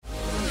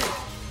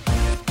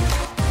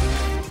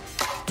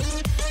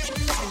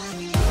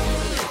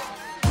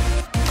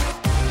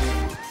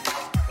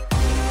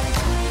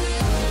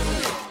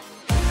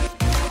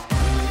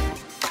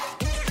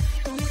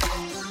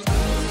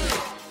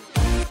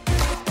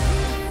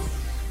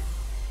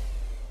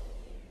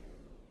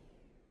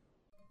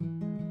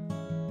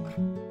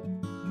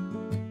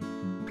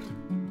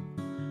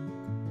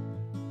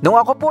Nung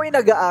ako po ay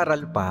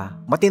nag-aaral pa,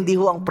 matindi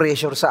ho ang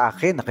pressure sa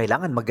akin na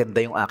kailangan maganda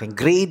yung aking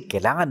grade,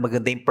 kailangan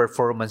maganda yung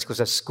performance ko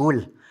sa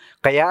school.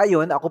 Kaya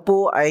ayun, ako po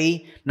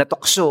ay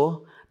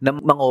natukso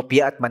ng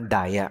mangopya at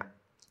mandaya.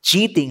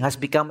 Cheating has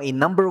become a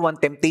number one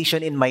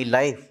temptation in my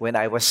life when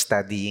I was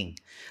studying.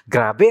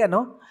 Grabe,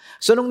 ano?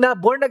 So nung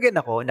na-born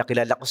again ako,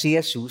 nakilala ko si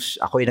Jesus,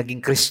 ako ay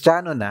naging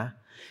Kristiyano na,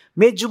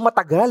 medyo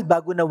matagal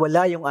bago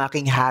nawala yung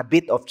aking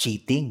habit of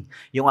cheating.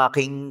 Yung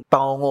aking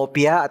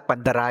pangungopya at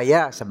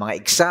pandaraya sa mga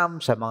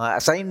exam, sa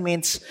mga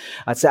assignments,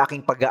 at sa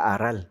aking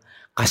pag-aaral.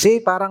 Kasi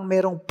parang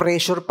merong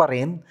pressure pa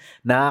rin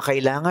na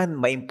kailangan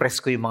ma-impress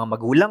ko yung mga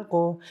magulang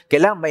ko,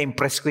 kailangan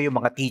ma-impress ko yung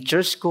mga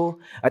teachers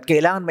ko, at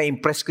kailangan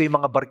ma-impress ko yung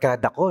mga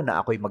barkada ko na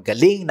ako'y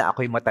magaling, na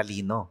ako'y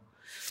matalino.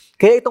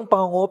 Kaya itong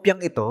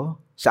pangungopyang ito,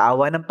 sa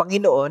awa ng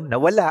Panginoon,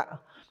 nawala,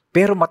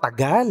 pero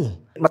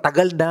matagal.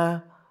 Matagal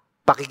na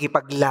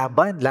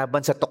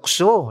laban sa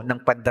tukso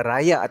ng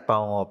pandaraya at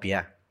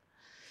pangungopya.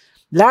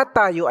 Lahat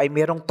tayo ay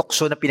merong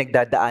tukso na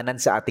pinagdadaanan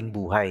sa ating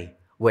buhay.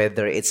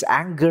 Whether it's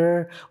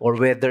anger, or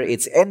whether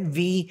it's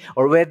envy,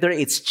 or whether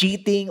it's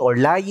cheating, or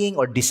lying,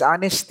 or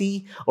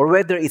dishonesty, or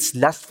whether it's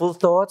lustful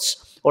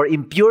thoughts, or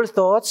impure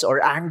thoughts,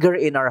 or anger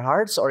in our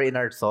hearts, or in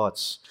our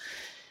thoughts.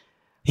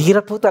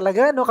 Hirap po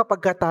talaga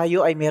kapag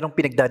tayo ay merong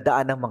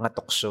pinagdadaan ng mga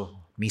tukso.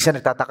 Minsan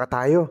nagtataka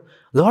tayo,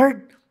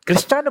 Lord,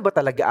 Kristiyano ba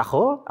talaga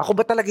ako? Ako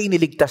ba talaga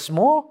iniligtas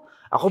mo?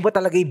 Ako ba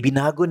talaga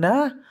binago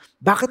na?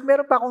 Bakit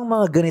meron pa akong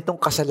mga ganitong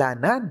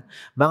kasalanan?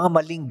 Mga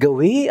maling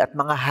gawi at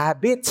mga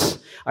habits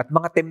at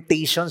mga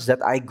temptations that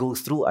I go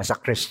through as a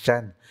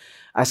Christian,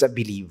 as a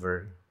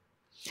believer.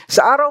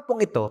 Sa araw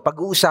pong ito,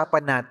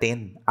 pag-uusapan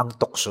natin ang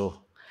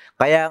tukso.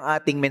 Kaya ang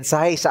ating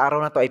mensahe sa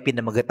araw na ito ay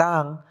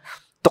pinamagatang,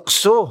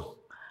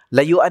 Tukso,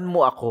 layuan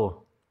mo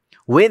ako,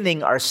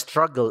 winning our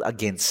struggle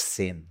against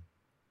sin.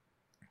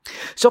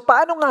 So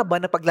paano nga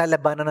ba na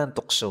paglalabanan ng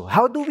tukso?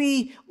 How do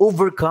we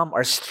overcome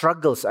our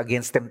struggles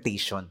against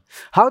temptation?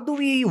 How do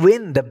we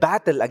win the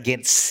battle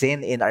against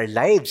sin in our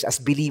lives as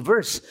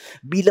believers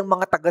bilang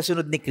mga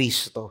tagasunod ni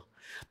Kristo?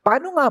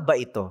 Paano nga ba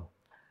ito?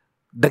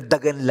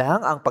 Dagdagan lang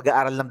ang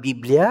pag-aaral ng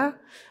Biblia?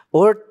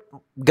 Or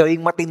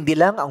gawing matindi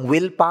lang ang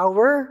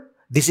willpower,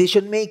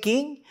 decision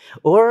making?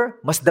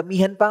 Or mas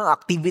damihan pa ang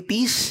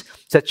activities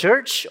sa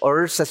church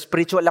or sa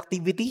spiritual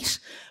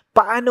activities?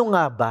 Paano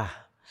nga ba?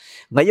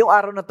 Ngayong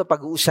araw na ito,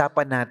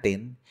 pag-uusapan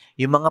natin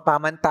yung mga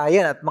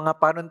pamantayan at mga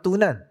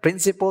panuntunan,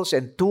 principles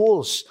and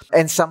tools,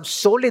 and some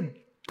solid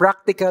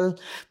practical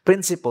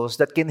principles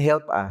that can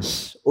help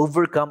us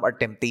overcome our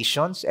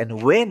temptations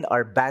and win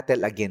our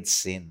battle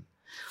against sin.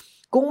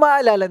 Kung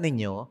maalala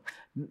ninyo,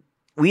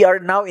 we are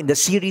now in the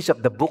series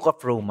of the Book of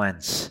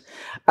Romans.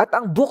 At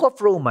ang Book of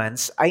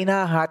Romans ay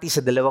nahahati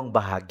sa dalawang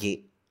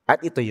bahagi.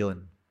 At ito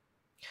yun.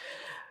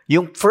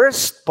 Yung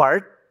first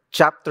part,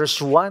 chapters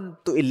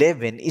 1 to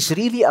 11 is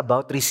really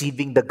about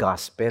receiving the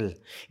gospel.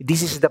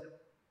 This is the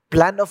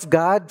plan of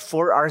God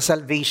for our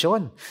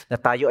salvation. Na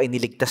tayo ay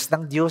niligtas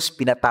ng Diyos,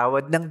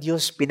 pinatawad ng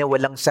Diyos,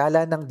 pinawalang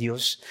sala ng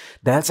Diyos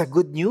dahil sa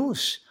good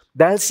news.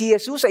 Dahil si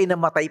Jesus ay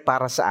namatay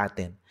para sa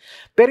atin.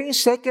 Pero yung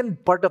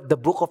second part of the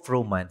book of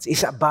Romans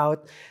is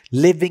about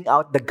living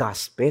out the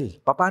gospel.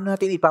 Paano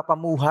natin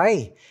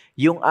ipapamuhay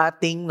yung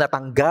ating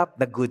natanggap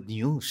na good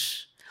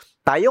news?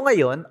 Tayo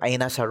ngayon ay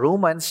nasa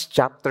Romans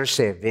chapter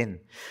 7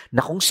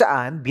 na kung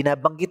saan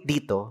binabanggit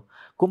dito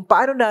kung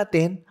paano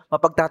natin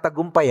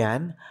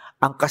mapagtatagumpayan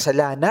ang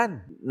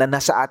kasalanan na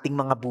nasa ating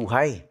mga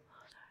buhay.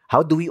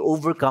 How do we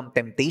overcome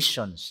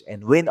temptations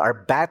and win our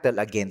battle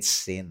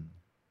against sin?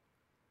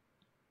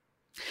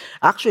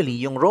 Actually,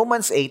 yung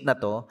Romans 8 na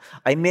to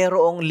ay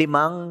merong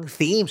 5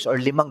 themes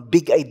or 5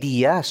 big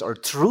ideas or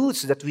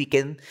truths that we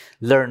can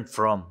learn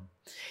from.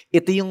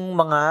 Ito yung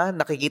mga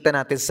nakikita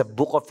natin sa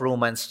Book of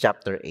Romans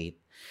chapter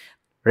 8.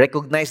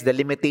 Recognize the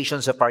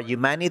limitations of our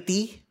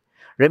humanity.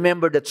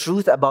 Remember the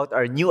truth about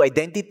our new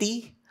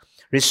identity.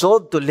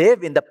 Resolve to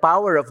live in the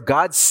power of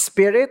God's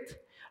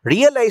Spirit.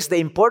 Realize the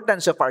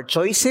importance of our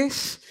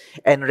choices.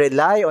 And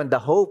rely on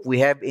the hope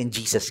we have in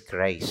Jesus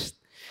Christ.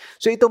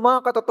 So ito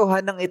mga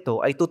katotohanan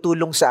ito ay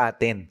tutulong sa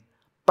atin.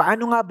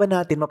 Paano nga ba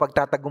natin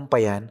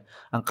mapagtatagumpayan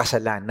ang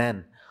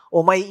kasalanan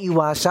o may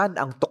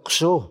iwasan ang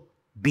tukso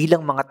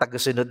bilang mga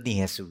tagasunod ni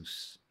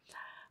Jesus?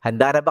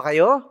 Handa na ba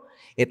kayo?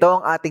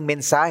 Ito ang ating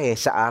mensahe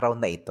sa araw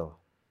na ito.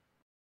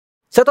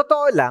 Sa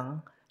totoo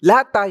lang,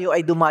 lahat tayo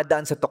ay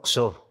dumadaan sa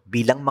tukso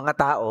bilang mga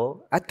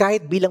tao at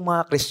kahit bilang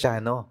mga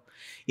Kristiyano.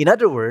 In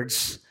other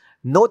words,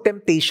 no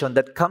temptation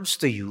that comes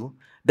to you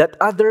that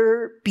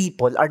other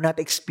people are not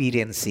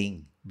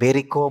experiencing.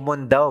 Very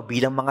common daw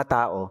bilang mga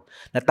tao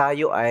na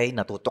tayo ay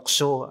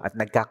natutukso at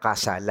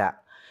nagkakasala.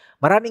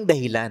 Maraming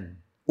dahilan.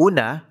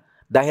 Una,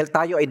 dahil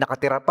tayo ay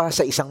nakatira pa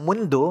sa isang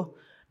mundo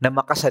na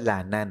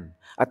makasalanan.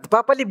 At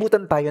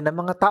papalibutan tayo ng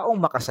mga taong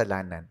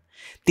makasalanan.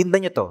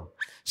 Tingnan nyo to.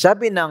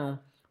 Sabi ng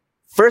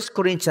 1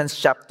 Corinthians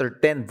chapter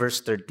 10 verse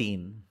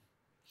 13,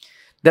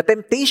 the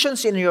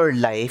temptations in your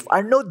life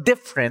are no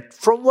different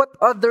from what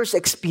others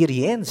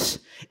experience.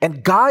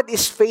 And God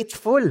is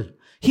faithful.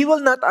 He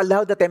will not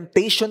allow the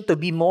temptation to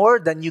be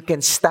more than you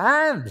can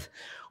stand.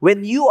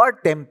 When you are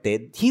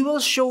tempted, He will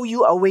show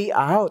you a way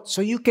out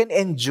so you can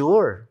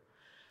endure.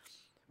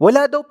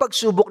 Wala daw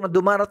pagsubok na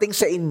dumarating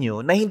sa inyo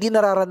na hindi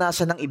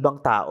nararanasan ng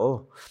ibang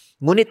tao.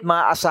 Ngunit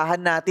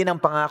maaasahan natin ang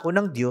pangako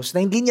ng Diyos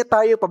na hindi niya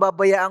tayo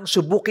pababayaang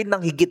subukin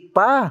ng higit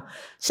pa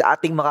sa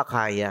ating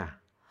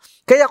makakaya.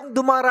 Kaya kung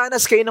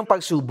dumaranas kayo ng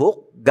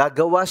pagsubok,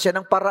 gagawa siya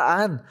ng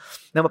paraan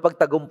na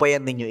mapagtagumpayan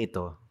ninyo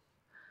ito.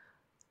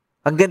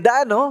 Ang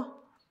ganda, no?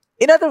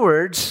 In other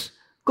words,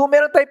 kung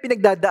meron tayong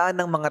pinagdadaan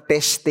ng mga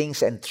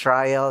testings and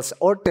trials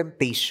or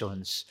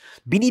temptations,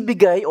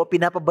 binibigay o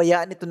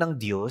pinapabayaan ito ng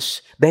Diyos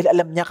dahil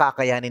alam niya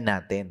kakayanin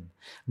natin.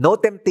 No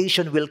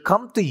temptation will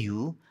come to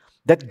you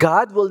that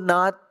God will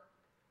not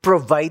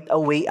provide a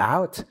way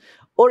out.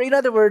 Or in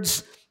other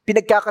words,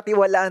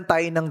 pinagkakatiwalaan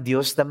tayo ng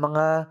Diyos ng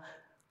mga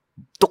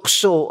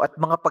tukso at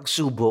mga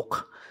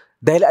pagsubok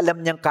dahil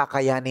alam niyang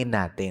kakayanin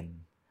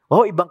natin.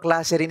 Oh, ibang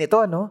klase rin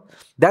ito, no?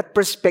 That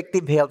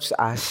perspective helps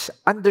us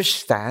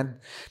understand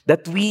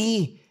that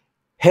we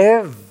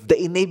have the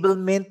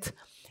enablement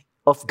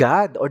of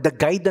God or the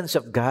guidance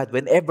of God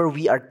whenever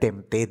we are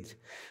tempted.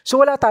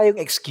 So wala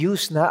tayong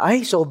excuse na,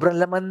 ay, sobrang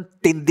laman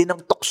tindi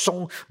ng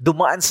tuksong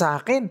dumaan sa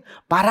akin.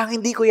 Parang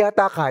hindi ko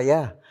yata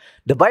kaya.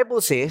 The Bible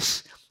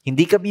says,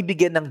 hindi ka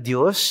bibigyan ng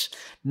Diyos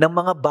ng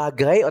mga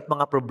bagay at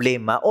mga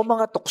problema o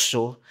mga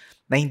tukso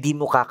na hindi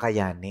mo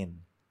kakayanin.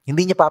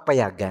 Hindi niya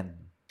papayagan.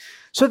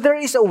 So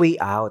there is a way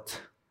out.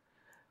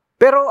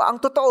 Pero ang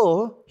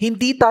totoo,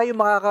 hindi tayo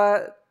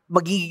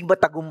magiging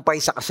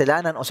matagumpay sa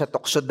kasalanan o sa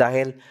tukso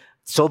dahil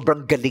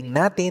sobrang galing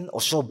natin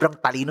o sobrang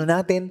talino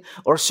natin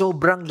o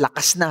sobrang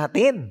lakas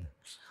natin.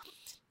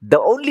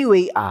 The only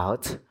way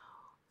out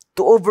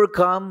to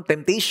overcome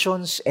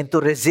temptations and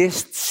to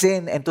resist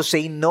sin and to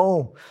say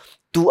no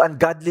to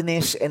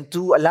ungodliness and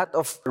to a lot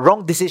of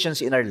wrong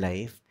decisions in our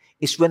life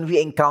is when we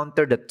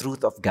encounter the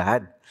truth of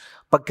God.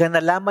 Pagka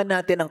nalaman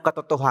natin ang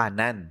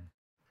katotohanan.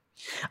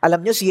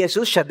 Alam nyo, si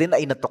Jesus, siya din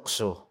ay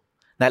natukso.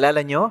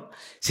 Naalala nyo?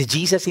 Si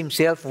Jesus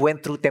himself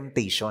went through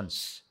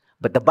temptations.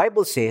 But the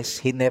Bible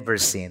says, He never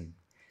sinned.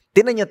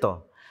 Tingnan nyo to.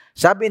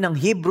 Sabi ng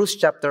Hebrews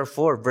chapter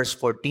 4, verse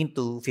 14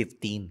 to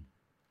 15.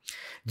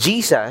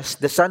 Jesus,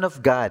 the Son of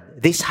God,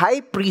 this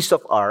high priest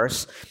of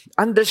ours,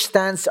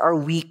 understands our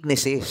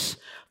weaknesses.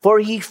 For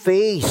He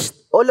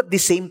faced all of the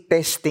same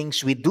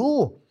testings we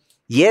do,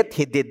 yet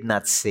He did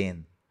not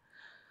sin.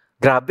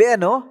 Grabe,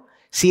 ano?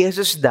 Si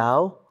Jesus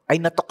daw ay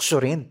natukso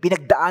rin.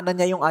 Pinagdaanan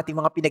niya yung ating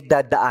mga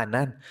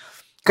pinagdadaanan.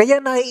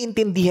 Kaya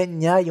naiintindihan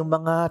niya yung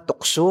mga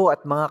tukso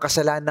at mga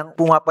kasalanang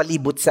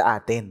pumapalibot sa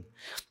atin.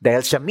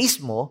 Dahil siya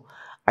mismo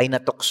ay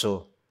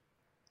natukso.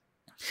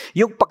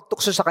 Yung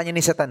pagtukso sa kanya ni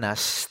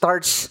Satanas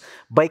starts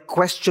by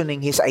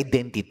questioning his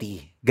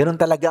identity. Ganun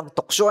talaga ang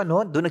tukso,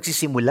 ano? Doon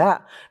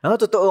nagsisimula. No,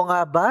 totoo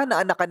nga ba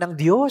na anak ka ng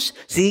Diyos?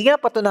 Sige nga,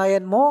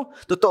 patunayan mo.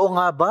 Totoo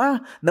nga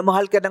ba na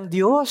mahal ka ng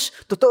Diyos?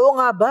 Totoo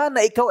nga ba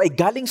na ikaw ay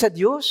galing sa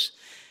Diyos?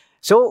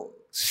 So,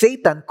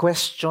 Satan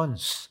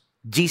questions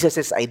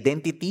Jesus'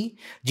 identity,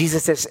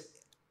 Jesus'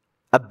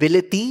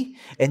 ability,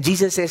 and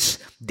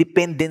Jesus'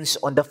 dependence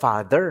on the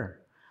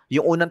Father.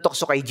 Yung unang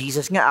tukso kay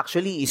Jesus nga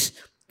actually is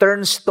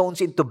turn stones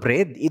into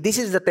bread. This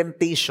is the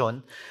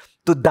temptation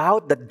to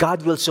doubt that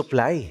God will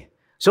supply.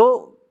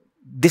 So,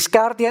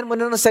 diskartehan mo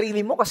na ng sarili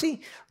mo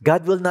kasi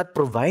God will not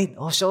provide.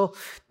 Oh, so,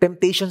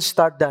 temptations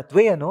start that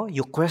way, ano?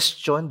 You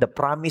question the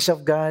promise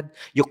of God.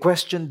 You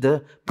question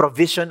the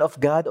provision of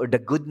God or the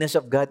goodness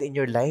of God in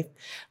your life.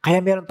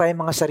 Kaya meron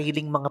tayong mga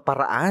sariling mga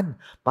paraan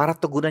para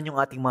tugunan yung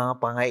ating mga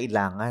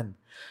pangailangan.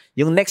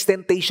 Yung next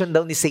temptation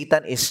daw ni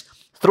Satan is,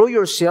 throw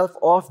yourself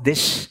off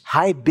this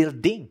high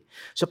building.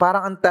 So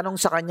parang ang tanong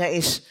sa kanya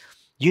is,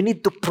 you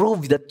need to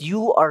prove that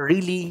you are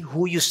really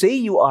who you say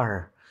you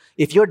are.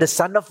 If you're the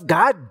Son of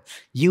God,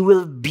 you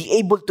will be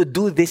able to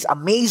do this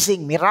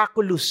amazing,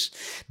 miraculous,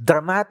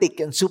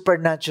 dramatic, and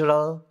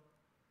supernatural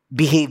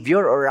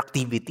behavior or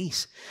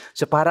activities.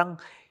 So parang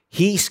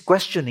he's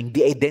questioning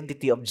the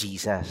identity of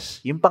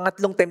Jesus. Yung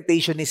pangatlong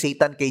temptation ni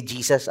Satan kay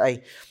Jesus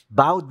ay,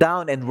 bow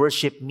down and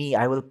worship me.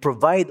 I will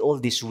provide all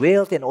this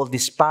wealth and all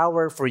this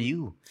power for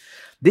you.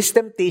 This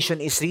temptation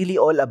is really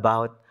all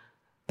about,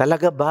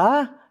 talaga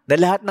ba na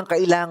lahat ng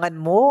kailangan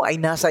mo ay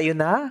nasa iyo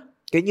na?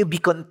 Can you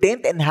be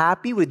content and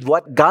happy with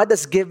what God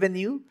has given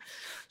you?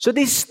 So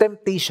this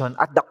temptation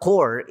at the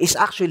core is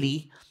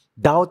actually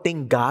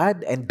doubting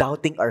God and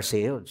doubting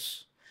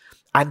ourselves.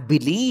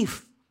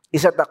 Unbelief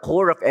is at the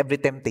core of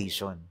every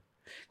temptation.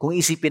 Kung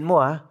isipin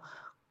mo,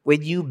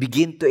 when you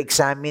begin to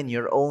examine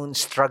your own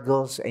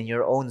struggles and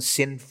your own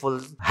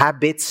sinful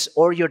habits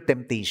or your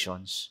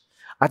temptations,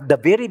 at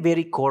the very,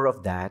 very core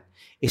of that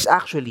is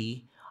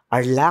actually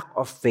our lack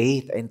of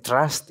faith and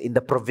trust in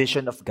the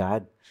provision of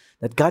God.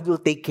 That God will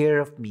take care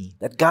of me.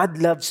 That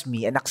God loves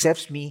me and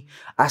accepts me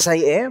as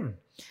I am.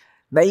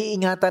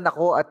 Naiingatan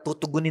ako at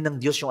tutugunin ng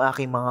Diyos yung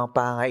aking mga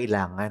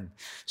pangailangan.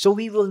 So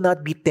we will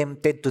not be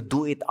tempted to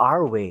do it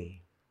our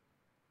way.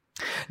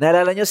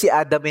 Naalala nyo si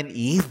Adam and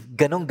Eve?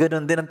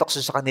 Ganon-ganon din ang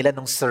tukso sa kanila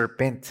ng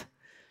serpent.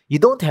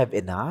 You don't have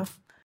enough?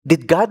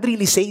 Did God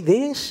really say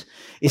this?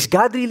 Is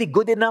God really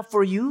good enough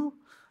for you?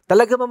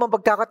 Talaga mamang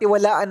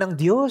pagkakatiwalaan ng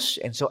Diyos.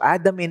 And so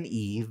Adam and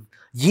Eve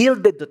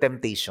yielded to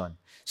temptation.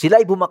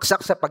 Sila ay bumaksak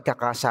sa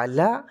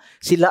pagkakasala,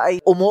 sila ay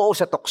umuo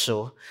sa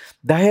tukso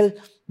dahil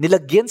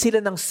nilagyan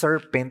sila ng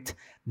serpent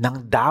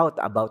ng doubt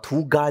about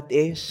who God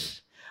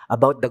is,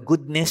 about the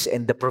goodness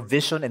and the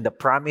provision and the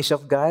promise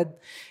of God,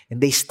 and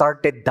they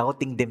started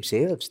doubting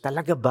themselves.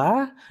 Talaga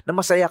ba na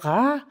masaya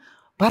ka?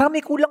 Parang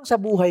may kulang sa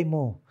buhay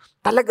mo.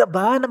 Talaga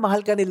ba na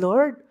mahal ka ni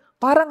Lord?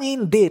 Parang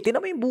hindi.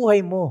 Tingnan mo yung buhay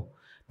mo.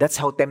 That's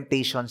how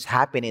temptations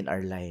happen in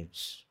our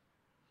lives.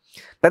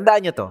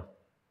 Tandaan nyo to.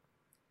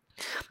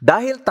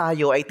 Dahil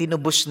tayo ay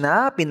tinubos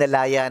na,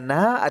 pinalaya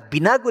na, at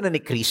binago na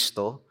ni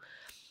Kristo,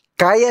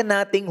 kaya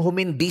nating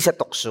humindi sa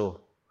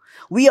tukso.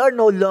 We are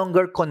no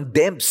longer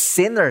condemned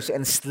sinners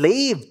and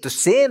slave to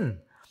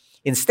sin.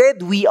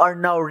 Instead, we are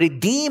now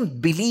redeemed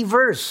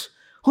believers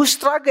who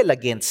struggle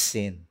against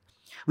sin.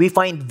 We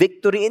find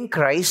victory in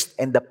Christ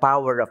and the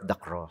power of the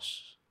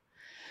cross.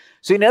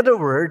 So in other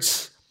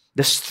words,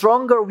 the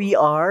stronger we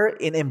are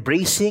in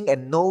embracing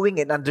and knowing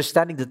and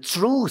understanding the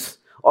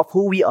truth of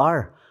who we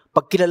are,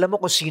 pag kilala mo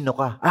kung sino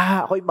ka,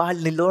 ako'y mahal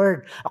ni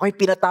Lord, ako'y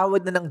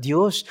pinatawad na ng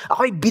Diyos,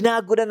 ako'y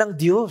binago na ng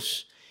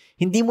Diyos.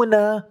 Hindi mo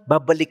na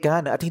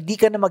babalikan at hindi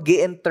ka na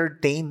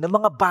mag-entertain ng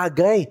mga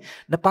bagay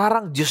na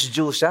parang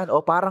Diyos-Diyosan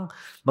o parang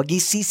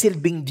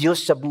magisisilbing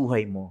Diyos sa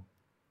buhay mo.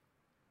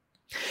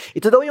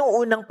 Ito daw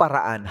yung unang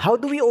paraan. How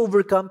do we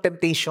overcome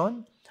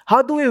temptation?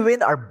 How do we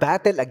win our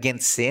battle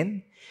against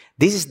sin?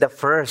 This is the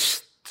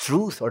first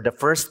truth or the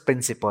first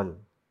principle.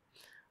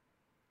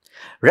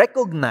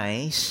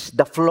 Recognize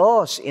the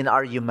flaws in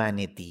our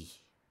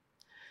humanity.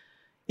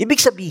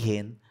 Ibig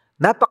sabihin,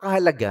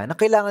 napakahalaga na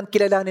kailangan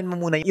kilalanin mo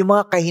muna yung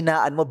mga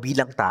kahinaan mo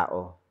bilang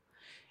tao.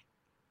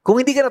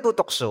 Kung hindi ka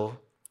natutokso,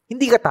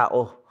 hindi ka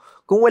tao.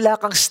 Kung wala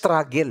kang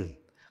struggle,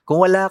 kung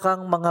wala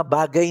kang mga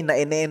bagay na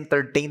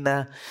ine-entertain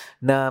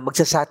na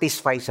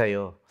magsasatisfy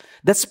sa'yo,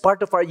 that's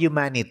part of our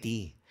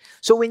humanity.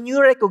 So when you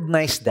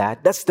recognize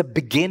that, that's the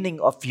beginning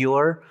of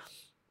your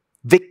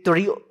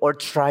victory or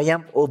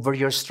triumph over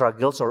your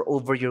struggles or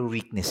over your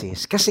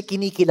weaknesses. Kasi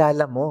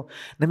kinikilala mo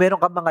na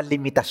meron ka mga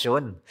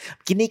limitasyon.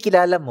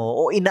 Kinikilala mo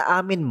o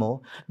inaamin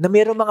mo na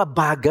meron mga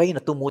bagay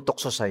na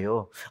tumutokso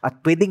sa'yo at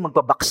pwedeng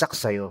magpabaksak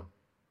sa'yo.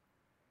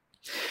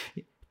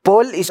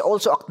 Paul is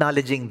also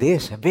acknowledging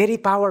this.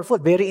 Very powerful,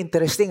 very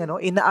interesting.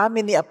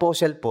 Inaamin ni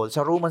Apostle Paul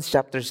sa Romans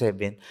chapter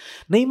 7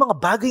 na yung mga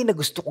bagay na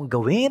gusto kong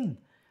gawin,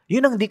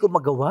 yun ang hindi ko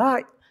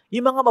magawa.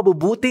 Yung mga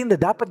mabubuting na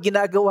dapat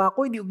ginagawa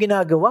ko, hindi ko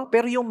ginagawa.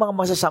 Pero yung mga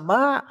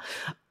masasama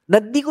na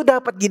hindi ko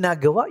dapat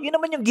ginagawa, yun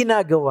naman yung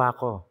ginagawa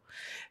ko.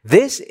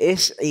 This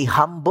is a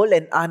humble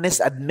and honest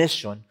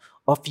admission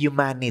of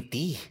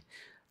humanity.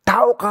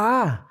 Tao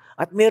ka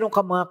at meron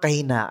ka mga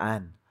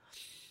kahinaan.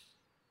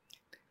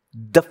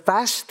 The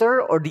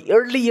faster or the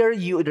earlier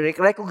you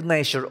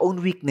recognize your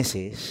own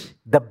weaknesses,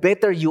 the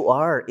better you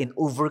are in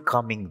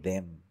overcoming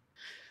them.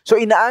 So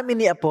inaamin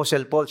ni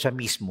Apostle Paul siya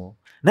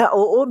mismo, na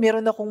oo,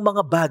 meron akong mga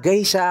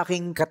bagay sa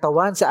aking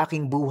katawan, sa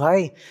aking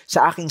buhay,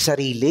 sa aking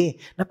sarili,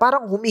 na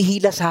parang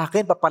humihila sa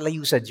akin,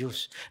 papalayo sa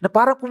Diyos. Na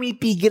parang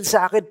pumipigil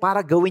sa akin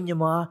para gawin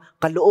yung mga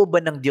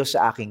kalooban ng Diyos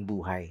sa aking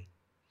buhay.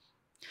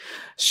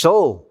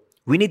 So,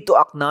 we need to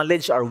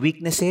acknowledge our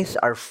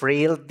weaknesses, our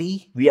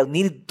frailty. We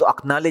need to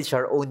acknowledge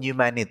our own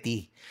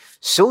humanity.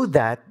 So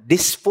that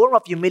this form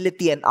of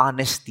humility and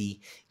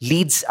honesty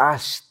leads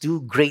us to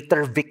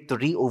greater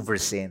victory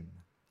over sin.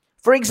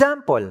 For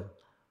example,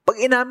 pag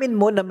inamin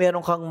mo na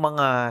meron kang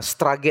mga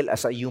struggle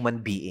as a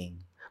human being,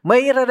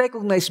 may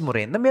recognize mo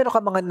rin na meron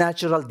kang mga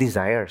natural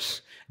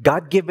desires,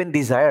 God-given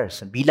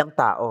desires bilang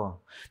tao.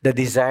 The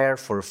desire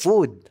for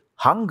food,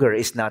 hunger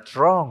is not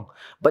wrong,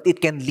 but it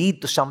can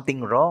lead to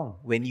something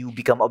wrong when you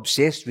become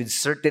obsessed with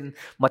certain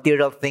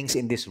material things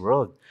in this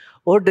world.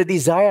 Or the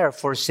desire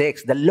for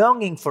sex, the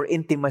longing for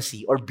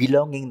intimacy or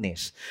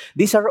belongingness.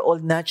 These are all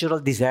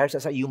natural desires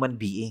as a human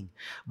being.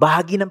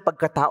 Bahagi ng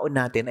pagkatao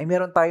natin ay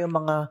meron tayong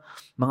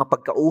mga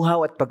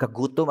pagkauhaw at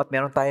pagkagutom at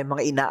meron tayong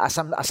mga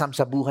inaasam-asam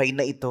sa buhay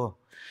na ito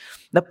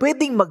na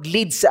pwedeng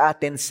mag-lead sa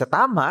atin sa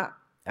tama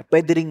at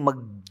pwede ring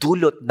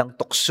magdulot ng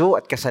tukso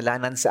at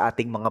kasalanan sa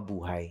ating mga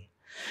buhay.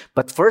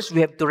 But first,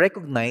 we have to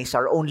recognize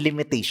our own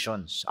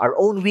limitations, our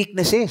own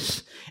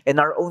weaknesses, and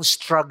our own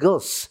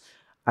struggles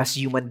as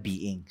human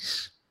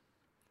beings.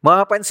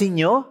 Mapapansin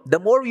nyo, the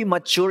more we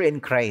mature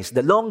in Christ,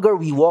 the longer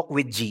we walk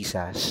with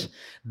Jesus,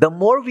 the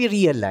more we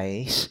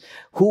realize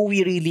who we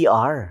really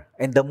are,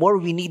 and the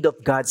more we need of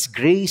God's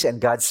grace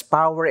and God's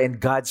power and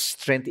God's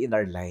strength in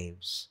our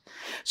lives.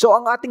 So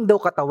ang ating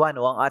daw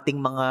katawan o ang ating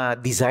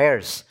mga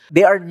desires,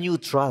 they are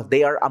neutral,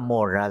 they are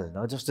amoral.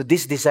 No? So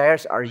these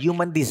desires are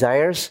human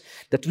desires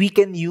that we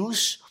can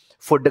use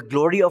for the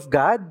glory of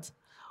God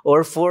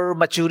or for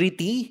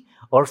maturity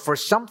or for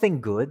something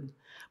good.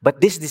 But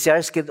these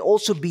desires can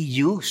also be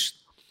used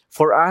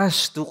for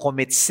us to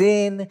commit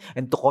sin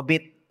and to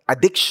commit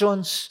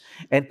addictions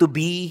and to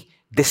be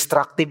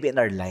destructive in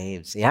our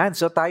lives. Yan.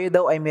 So tayo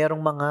daw ay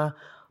merong mga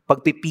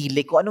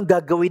pagpipili kung anong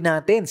gagawin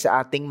natin sa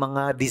ating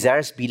mga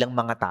desires bilang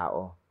mga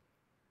tao.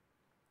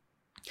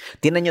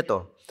 Tingnan nyo to.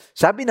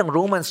 Sabi ng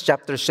Romans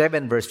chapter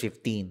 7 verse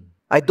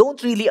 15, I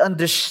don't really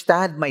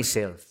understand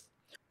myself.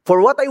 For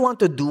what I want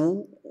to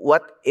do,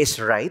 what is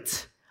right,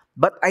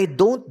 but I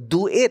don't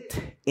do it.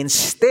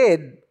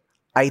 Instead,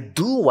 I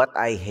do what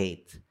I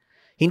hate.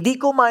 Hindi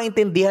ko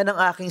maintindihan ang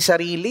aking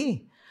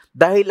sarili.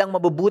 Dahil ang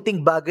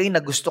mabubuting bagay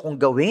na gusto kong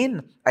gawin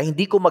ay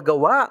hindi ko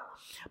magawa.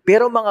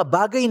 Pero mga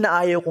bagay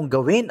na ayaw kong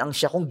gawin ang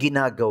siya kong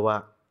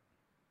ginagawa.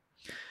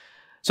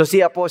 So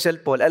si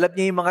Apostle Paul, alam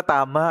niya yung mga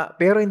tama,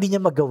 pero hindi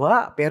niya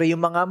magawa. Pero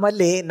yung mga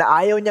mali na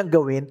ayaw niyang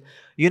gawin,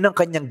 yun ang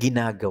kanyang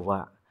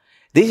ginagawa.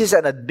 This is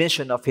an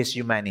admission of his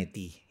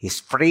humanity,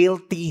 his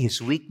frailty, his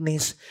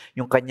weakness,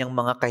 yung kanyang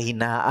mga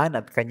kahinaan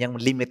at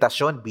kanyang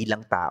limitasyon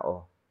bilang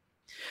tao.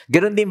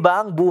 Ganon din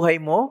ba ang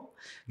buhay mo?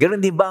 Ganon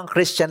din ba ang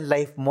Christian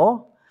life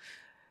mo?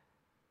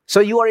 So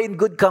you are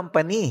in good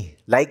company.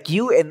 Like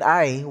you and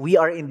I, we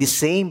are in the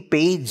same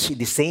page,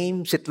 in the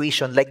same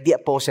situation like the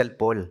Apostle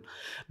Paul.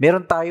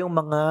 Meron tayong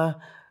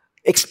mga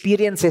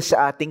experiences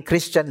sa ating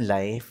Christian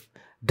life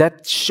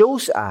that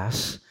shows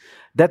us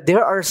that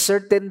there are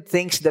certain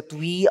things that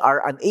we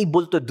are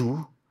unable to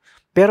do,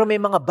 pero may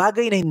mga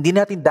bagay na hindi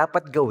natin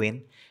dapat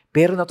gawin,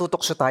 pero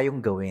natutokso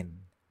tayong gawin.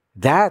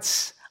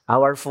 That's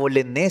our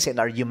fallenness and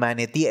our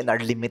humanity and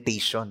our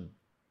limitation.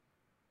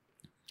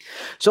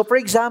 So for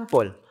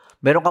example,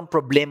 meron kang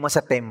problema sa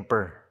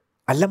temper.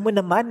 Alam mo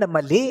naman na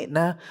mali,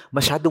 na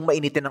masyadong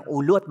mainitin ang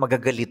ulo at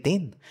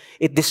magagalitin.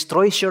 It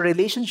destroys your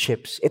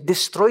relationships. It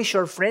destroys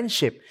your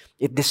friendship.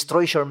 It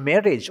destroys your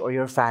marriage or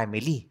your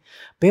family.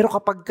 Pero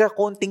kapag ka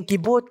konting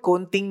kibot,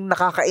 konting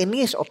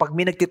nakakainis, o pag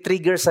may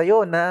nagtitrigger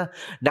sa'yo na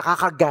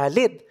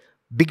nakakagalit,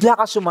 bigla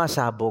ka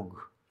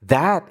sumasabog.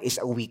 That is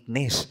a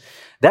weakness.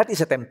 That is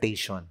a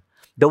temptation.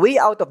 The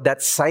way out of that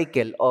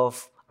cycle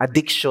of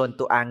addiction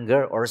to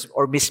anger or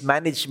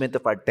mismanagement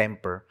of our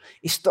temper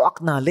is to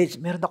acknowledge,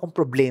 meron akong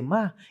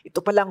problema.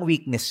 Ito pala ang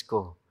weakness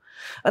ko.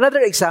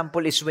 Another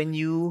example is when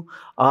you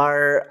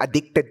are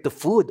addicted to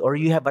food or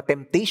you have a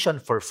temptation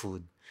for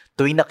food.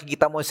 Tuwing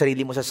nakikita mo ang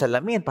sarili mo sa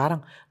salamin, parang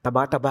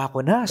taba-taba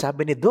ko na.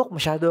 Sabi ni Doc,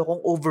 masyado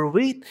akong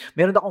overweight.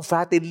 Meron akong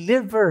fatty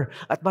liver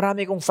at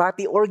marami akong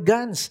fatty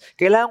organs.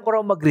 Kailangan ko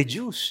raw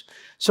mag-reduce.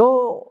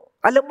 So,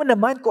 alam mo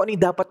naman kung ano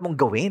yung dapat mong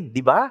gawin,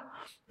 di ba?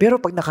 Pero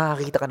pag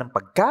nakakakita ka ng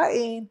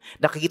pagkain,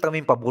 nakikita mo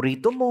yung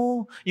paborito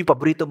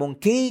mong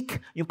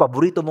cake, yung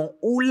paborito mong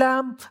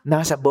ulam,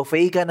 nasa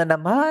buffet ka na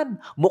naman,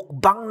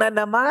 mukbang na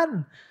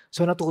naman.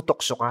 So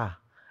natutokso ka.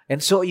 And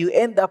so you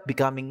end up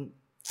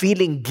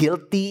feeling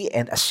guilty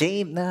and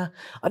ashamed na,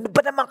 ano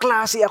ba namang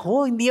klase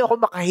ako? Hindi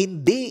ako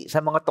makahindi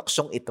sa mga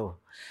toksong ito.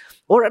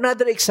 Or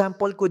another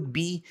example could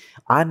be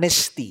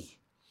honesty.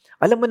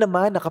 Alam mo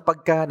naman na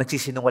kapag ka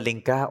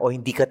nagsisinungaling ka o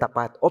hindi ka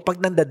tapat o pag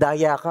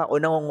nandadaya ka o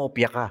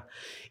nangungopya ka,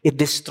 it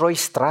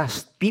destroys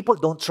trust. People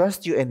don't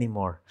trust you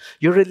anymore.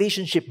 Your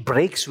relationship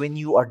breaks when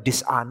you are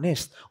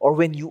dishonest or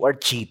when you are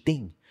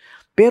cheating.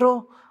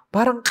 Pero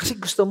parang kasi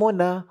gusto mo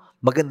na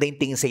maganda yung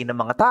tingin sa'yo ng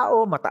mga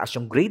tao, mataas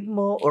yung grade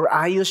mo, or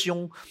ayos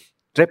yung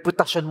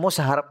reputasyon mo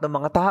sa harap ng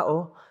mga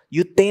tao,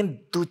 you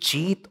tend to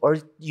cheat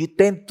or you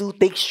tend to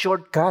take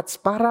shortcuts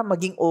para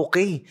maging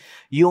okay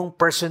yung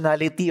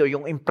personality or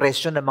yung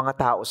impression ng mga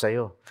tao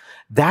sa'yo.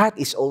 That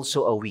is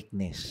also a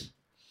weakness.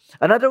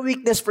 Another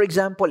weakness, for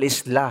example,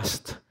 is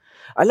lust.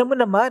 Alam mo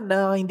naman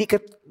na hindi ka,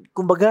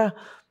 kumbaga,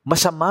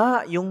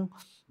 masama yung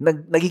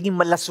nagiging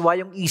malaswa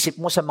yung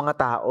isip mo sa mga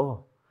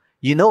tao.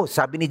 You know,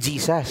 sabi ni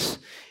Jesus,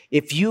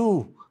 if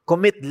you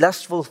commit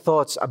lustful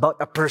thoughts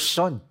about a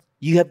person,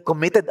 you have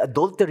committed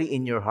adultery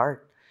in your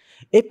heart.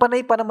 Panay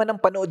pa naman ang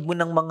panood mo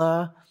ng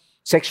mga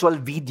sexual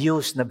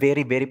videos na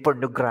very, very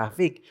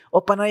pornographic.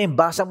 O panay ang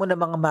basa mo ng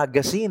mga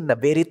magazine na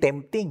very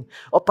tempting.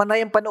 O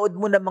panay ang panood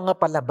mo ng mga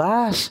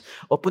palabas.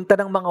 O punta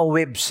ng mga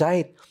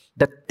website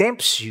that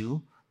tempts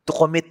you to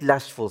commit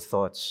lustful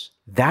thoughts.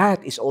 That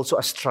is also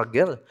a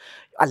struggle.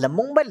 Alam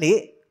mong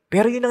mali,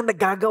 pero yun ang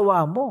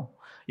nagagawa mo.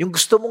 Yung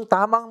gusto mong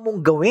tamang mong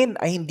gawin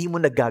ay hindi mo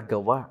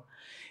nagagawa.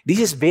 This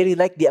is very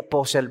like the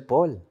Apostle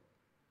Paul.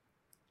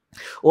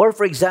 Or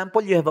for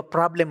example, you have a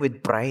problem with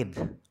pride.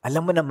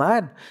 Alam mo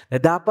naman na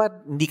dapat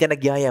hindi ka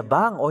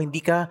nagyayabang o hindi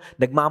ka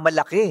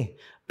nagmamalaki.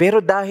 Pero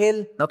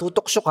dahil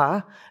natutokso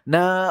ka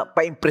na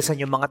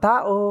paimpresan yung mga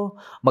tao,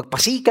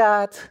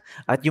 magpasikat,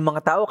 at yung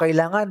mga tao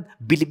kailangan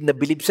bilib na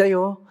bilib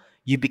sa'yo,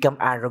 you become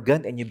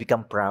arrogant and you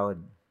become proud.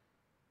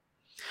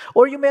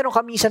 Or yung meron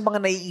ka minsan mga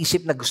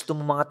naiisip na gusto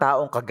mo mga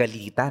taong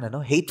kagalitan,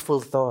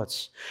 hateful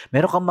thoughts.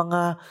 Meron kang mga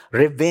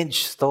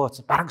revenge thoughts.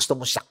 Parang gusto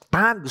mo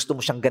saktan, gusto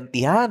mo siyang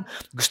gantihan,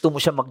 gusto mo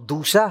siyang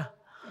magdusa.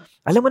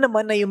 Alam mo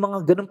naman na yung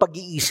mga ganung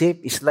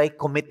pag-iisip is like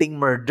committing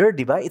murder,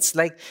 di ba? It's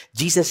like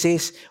Jesus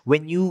says,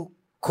 when you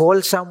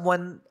call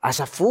someone as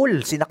a fool,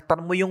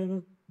 sinaktan mo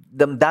yung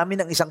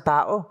damdamin ng isang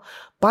tao,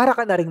 para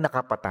ka na rin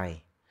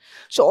nakapatay.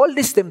 So all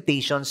these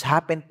temptations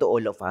happen to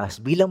all of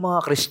us bilang mga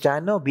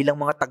Kristiyano, bilang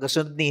mga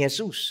tagasunod ni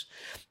Jesus.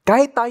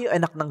 Kahit tayo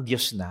anak ng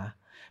Diyos na,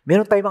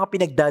 meron tayong mga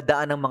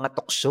pinagdadaan ng mga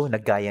tukso na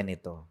gaya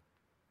nito.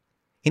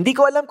 Hindi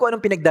ko alam kung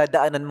anong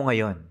pinagdadaanan mo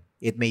ngayon.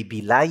 It may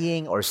be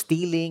lying or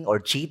stealing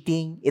or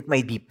cheating. It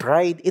may be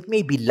pride. It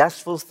may be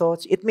lustful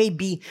thoughts. It may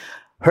be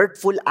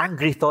hurtful,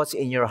 angry thoughts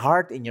in your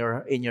heart, in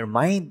your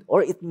mind,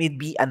 or it may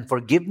be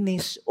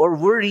unforgiveness, or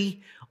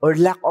worry, or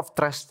lack of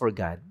trust for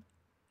God.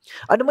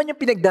 Ano man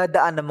yung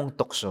pinagdadaanan mong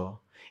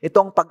tukso, ito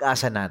ang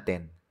pag-asa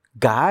natin.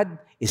 God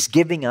is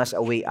giving us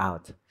a way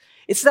out.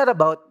 It's not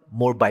about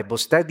more Bible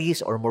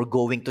studies or more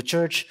going to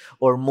church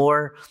or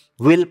more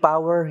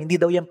willpower. Hindi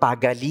daw yan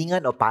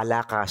pagalingan o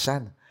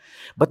palakasan.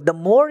 But the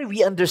more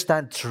we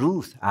understand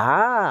truth,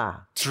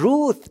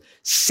 truth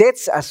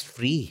sets us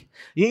free.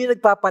 Yun yung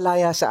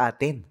nagpapalaya sa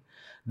atin.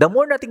 The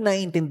more nating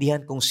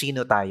naiintindihan kung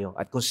sino tayo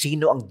at kung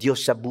sino ang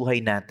Diyos sa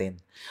buhay natin,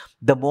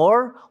 the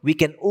more we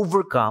can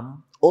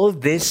overcome all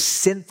these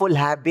sinful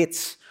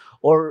habits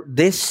or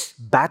this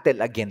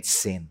battle against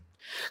sin.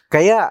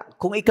 Kaya,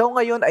 kung ikaw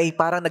ngayon ay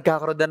parang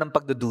nagkakaroon na ng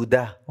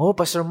pagdududa,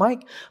 Pastor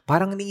Mike,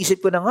 parang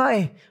iniisip ko na nga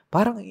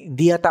parang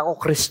hindi yata ako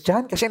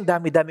Christian kasi ang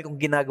dami-dami kong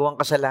ginagawang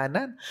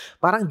kasalanan.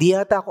 Parang hindi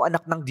yata ako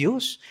anak ng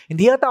Diyos.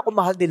 Hindi yata ako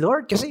mahal ni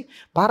Lord kasi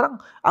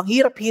parang ang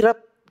hirap-hirap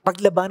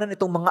paglabanan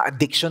itong mga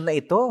addiction na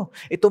ito,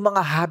 itong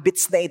mga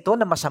habits na ito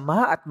na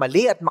masama at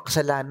mali at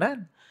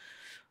makasalanan.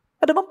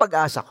 Ano bang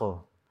pag-asa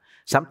ko?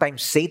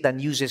 Sometimes Satan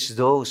uses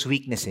those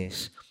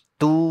weaknesses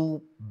to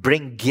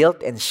bring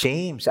guilt and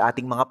shame sa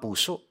ating mga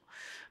puso.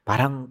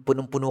 Parang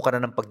punong-puno ka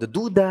na ng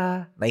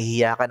pagdududa,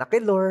 nahihiya ka na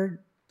kay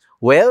Lord.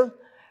 Well,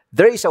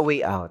 there is a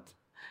way out.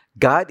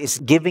 God is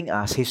giving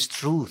us His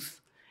truth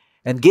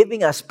and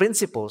giving us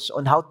principles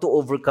on how to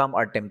overcome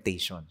our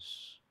temptations.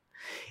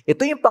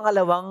 Ito yung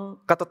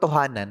pangalawang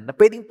katotohanan na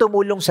pwedeng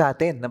tumulong sa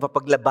atin na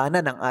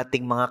mapaglabanan ang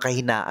ating mga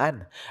kahinaan,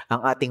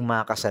 ang ating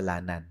mga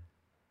kasalanan.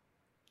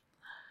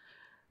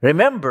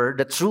 Remember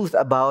the truth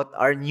about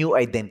our new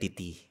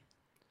identity.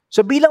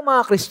 So bilang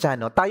mga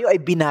Kristiyano, tayo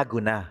ay binago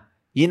na.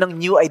 Yun ang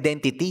new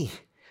identity.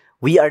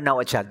 We are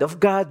now a child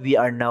of God. We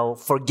are now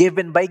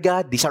forgiven by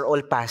God. These are all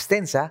past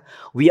tense.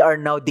 We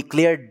are now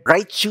declared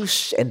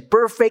righteous and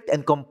perfect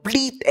and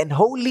complete and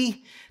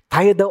holy.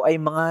 Tayo daw ay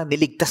mga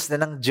niligtas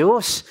na ng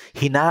Diyos,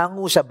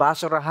 hinango sa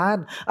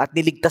basurahan at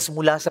niligtas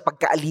mula sa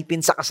pagkaalipin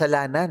sa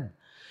kasalanan.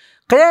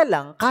 Kaya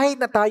lang, kahit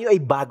na tayo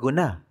ay bago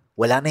na,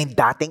 wala na yung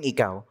dating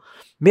ikaw,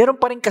 meron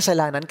pa rin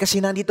kasalanan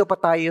kasi nandito pa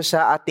tayo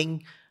sa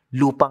ating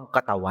lupang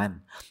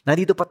katawan.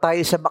 Nandito pa tayo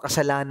sa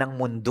makasalanang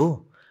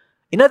mundo.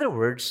 In other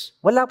words,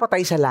 wala pa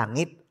tayo sa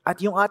langit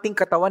at yung ating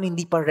katawan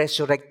hindi pa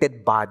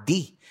resurrected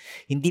body.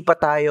 Hindi pa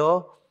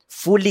tayo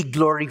fully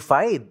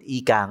glorified,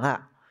 ika nga.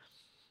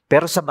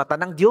 Pero sa mata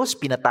ng Diyos,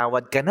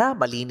 pinatawad ka na,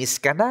 malinis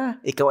ka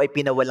na, ikaw ay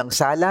pinawalang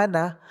sala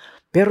na,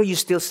 pero you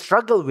still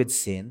struggle with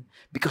sin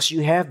because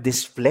you have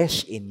this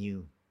flesh in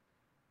you.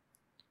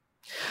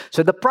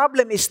 So the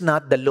problem is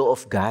not the law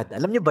of God.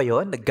 Alam niyo ba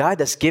yon? God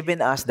has given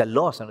us the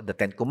laws, the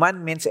Ten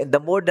Commandments, and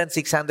the more than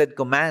 600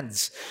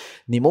 commands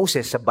ni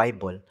Moses sa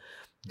Bible.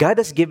 God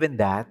has given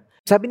that.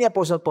 Sabi ni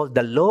Apostle Paul,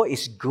 the law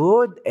is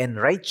good and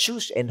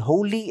righteous and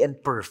holy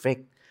and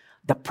perfect.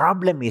 The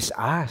problem is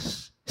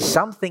us.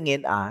 Something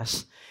in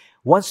us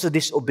wants to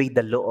disobey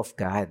the law of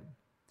God.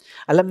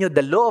 Alam niyo,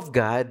 the law of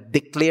God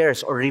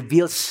declares or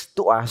reveals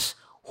to us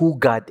who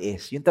God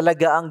is. Yun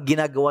talaga ang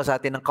ginagawa sa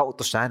atin ng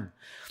kautusan.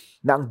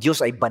 Na ang Diyos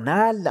ay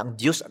banal, na ang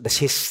Diyos,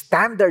 His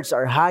standards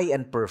are high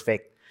and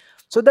perfect.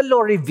 So the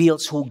law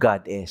reveals who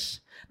God is.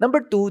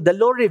 Number 2, the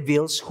law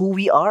reveals who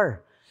we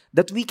are.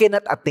 That we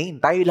cannot attain.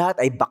 Tayo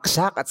lahat ay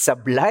baksak at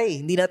sablay.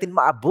 Hindi natin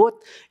maabot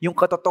yung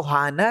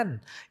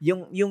katotohanan,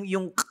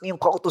 yung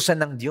kautusan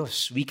ng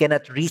Diyos. We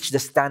cannot reach the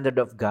standard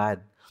of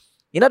God.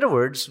 In other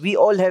words, we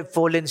all have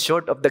fallen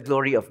short of the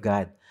glory of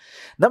God.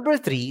 Number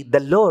 3, the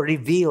law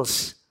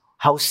reveals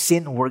how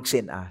sin works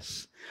in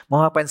us.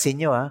 Mapapansin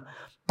nyo,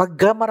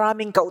 pagka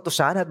maraming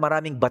kautusan at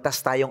maraming batas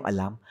tayong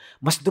alam,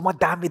 mas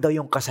dumadami daw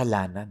yung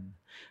kasalanan.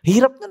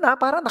 Hirap na,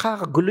 parang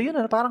nakakagulo yun.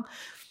 Parang,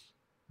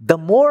 the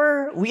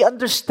more we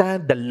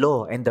understand the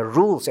law and the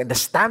rules and the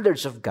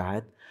standards of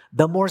God,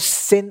 the more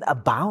sin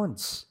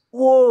abounds.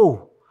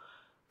 Whoa!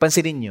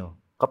 Pansinin nyo,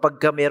 kapag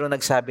meron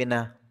nagsabi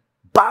na,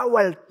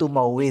 bawal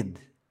tumawid,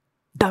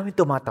 daming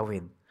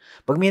tumatawid.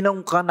 Pag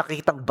mayroon ka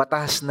nakikitang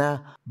batas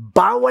na,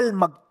 bawal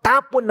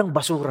magtapon ng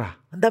basura,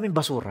 ang daming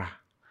basura.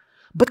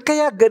 But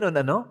kaya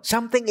ganun,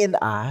 Something in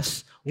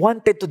us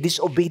wanted to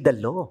disobey the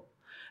law.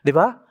 Di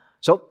ba?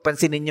 So,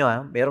 pansinin nyo,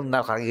 merong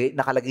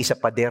nakalagay sa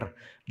pader,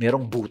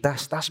 merong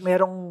butas, tapos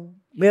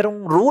merong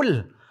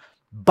rule.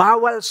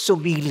 Bawal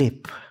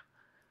sumilip.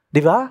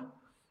 Di ba?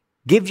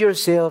 Give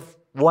yourself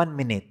 1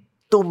 minute,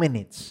 2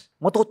 minutes.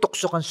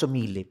 Matutokso kang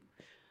sumilip.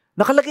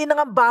 Nakalagay na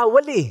nga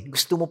bawal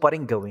Gusto mo pa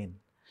rin gawin.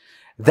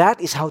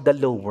 That is how the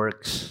law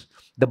works.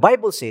 The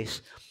Bible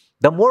says,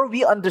 the more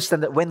we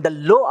understand that when the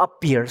law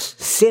appears,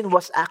 sin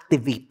was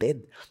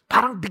activated.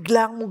 Parang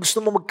biglang mo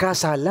gusto mo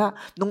magkasala.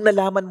 Nung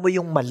nalaman mo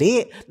yung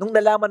mali, nung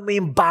nalaman mo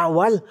yung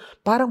bawal,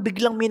 parang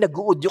biglang may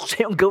nag-uudyok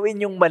sa yung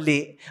gawin yung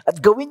mali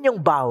at gawin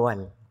yung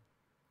bawal.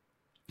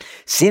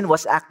 Sin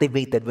was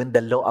activated when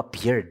the law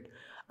appeared.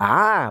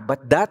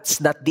 But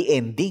that's not the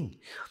ending.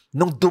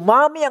 Nung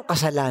dumami ang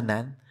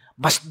kasalanan,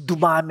 mas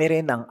dumami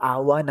rin ang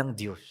awa ng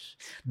Diyos.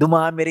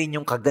 Dumami rin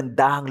yung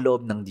kagandahang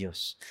loob ng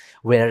Diyos.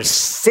 Where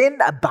sin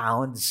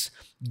abounds,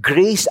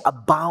 grace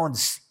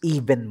abounds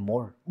even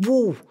more.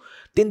 Woo!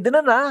 Tindi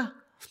na.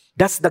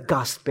 That's the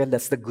gospel.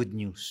 That's the good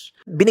news.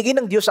 Binigay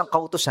ng Diyos ang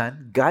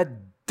kautusan. God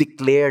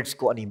declares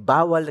kung ano yung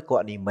bawal,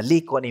 kung ano yung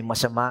mali, kung ano yung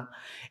masama.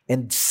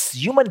 And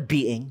human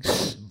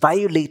beings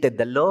violated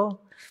the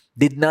law,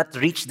 did not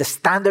reach the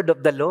standard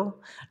of the law.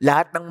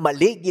 Lahat ng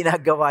mali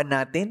ginagawa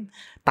natin.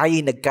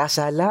 Tayo'y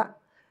nagkasala.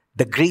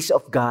 The grace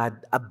of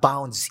God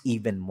abounds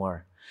even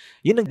more.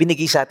 Yun ang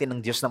binigay sa atin ng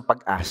Diyos ng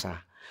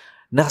pag-asa.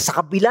 Na sa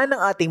kabila ng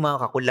ating mga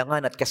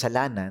kakulangan at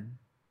kasalanan,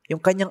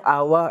 yung kanyang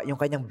awa, yung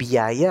kanyang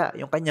biyaya,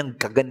 yung kanyang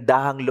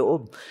kagandahang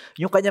loob,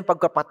 yung kanyang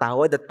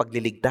pagkapatawad at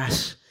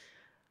pagliligtas,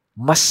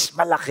 mas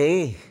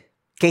malaki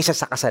kaysa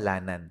sa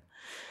kasalanan.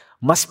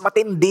 Mas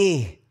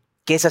matindi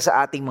kaysa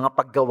sa ating mga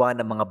paggawa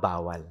ng mga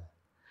bawal.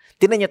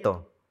 Tingnan niyo to.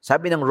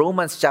 Sabi ng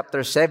Romans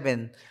chapter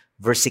 7,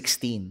 verse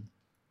 16.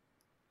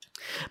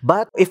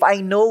 But if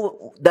I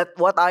know that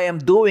what I am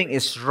doing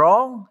is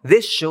wrong,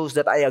 this shows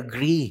that I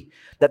agree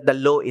that the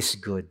law is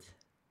good.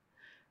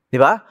 Di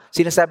ba?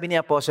 Sinasabi ni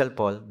Apostle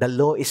Paul, the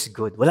law is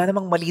good. Wala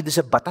namang mali doon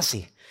sa batas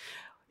eh.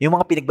 Yung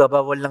mga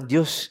pinagbabawal ng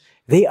Diyos,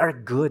 they are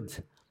good.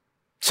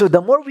 So the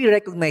more we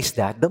recognize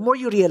that, the more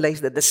you realize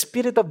that the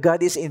Spirit of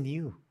God is in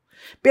you.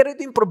 Pero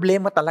ito yung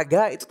problema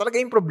talaga. Ito talaga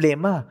yung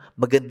problema.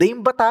 Maganda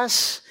yung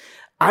batas.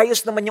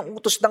 Ayos naman yung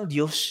utos ng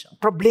Diyos. Ang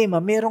problema,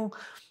 merong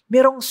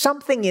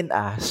something in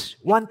us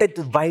wanted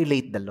to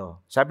violate the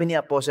law. Sabi ni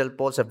Apostle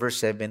Paul sa verse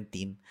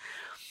 17,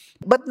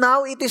 but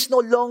now it is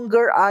no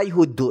longer I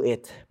who do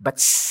it, but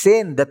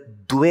sin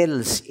that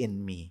dwells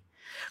in me.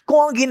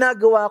 Kung ang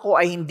ginagawa ko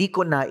ay hindi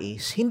ko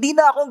nais, hindi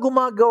na akong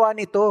gumagawa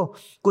nito,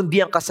 kundi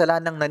ang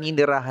kasalanang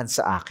naninirahan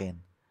sa akin.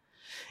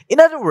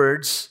 In other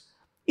words,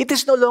 it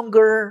is no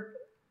longer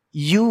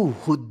you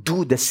who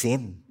do the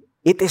sin.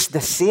 It is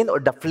the sin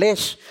or the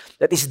flesh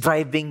that is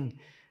driving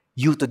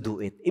you to do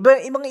it.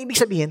 Ibang ibig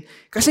sabihin,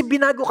 kasi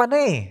binago ka na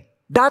eh.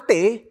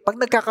 Dati, pag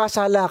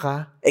nagkakasala ka,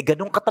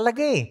 ganun ka talaga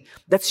eh.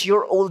 That's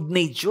your old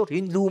nature,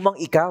 yung lumang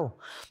ikaw.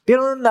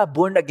 Pero nung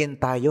na-born again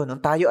tayo,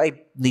 nung tayo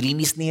ay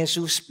nilinis ni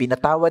Jesus,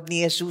 pinatawad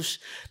ni Jesus,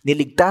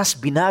 niligtas,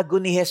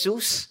 binago ni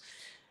Jesus,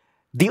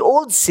 the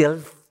old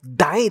self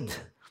died.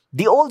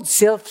 The old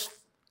self,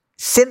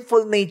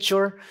 sinful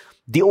nature,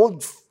 the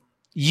old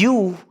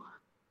you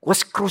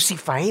was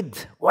crucified.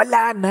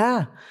 Wala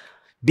na.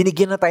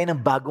 Binigyan na tayo ng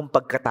bagong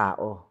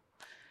pagkatao.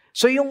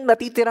 So yung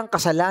natitirang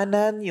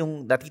kasalanan,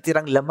 yung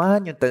natitirang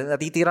laman, yung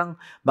natitirang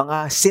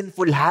mga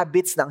sinful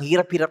habits na ang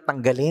hirap-hirap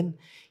tanggalin,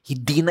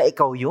 hindi na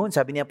ikaw yun.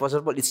 Sabi ni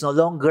Apostle Paul, it's no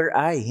longer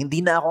I.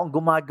 Hindi na ako ang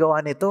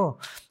gumagawa nito,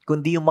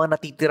 kundi yung mga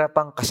natitira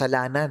pang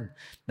kasalanan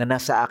na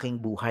nasa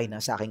aking buhay,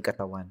 nasa aking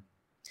katawan.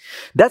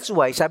 That's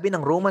why, sabi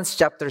ng Romans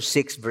chapter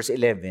 6, verse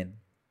 11,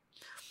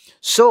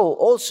 so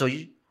also,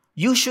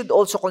 you should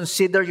also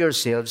consider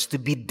yourselves to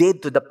be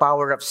dead to the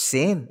power of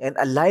sin and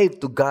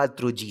alive to God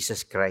through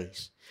Jesus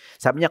Christ.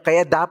 Sabi niya,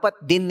 kaya dapat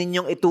din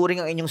ninyong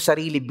ituring ang inyong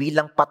sarili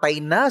bilang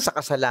patay na sa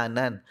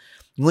kasalanan,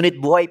 ngunit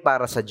buhay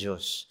para sa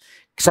Diyos,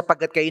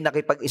 sapagkat kayo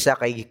nakipag-isa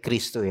kay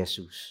Kristo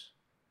Jesus.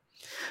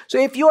 So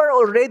if you are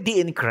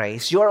already in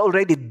Christ, you are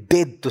already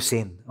dead to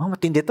sin. Oh,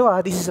 matindi to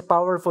ha. This is a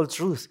powerful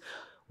truth.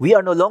 We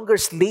are no longer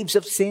slaves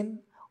of sin.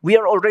 We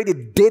are already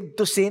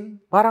dead to sin.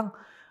 Parang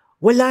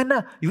wala na.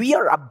 We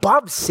are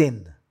above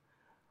sin.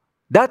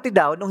 Dati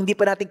daw, nung hindi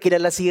pa natin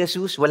kilala si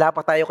Jesus, wala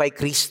pa tayo kay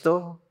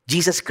Kristo,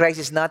 Jesus Christ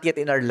is not yet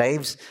in our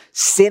lives,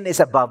 sin is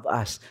above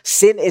us.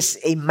 Sin is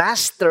a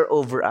master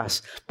over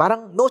us.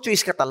 Parang no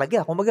choice ka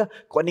talaga. Kung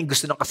anong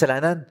gusto ng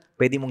kasalanan,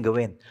 pwede mong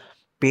gawin.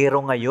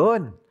 Pero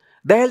ngayon,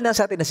 dahil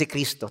nasa atin na si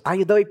Kristo,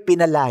 tayo daw ay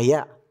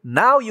pinalaya.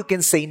 Now you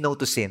can say no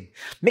to sin.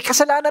 May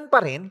kasalanan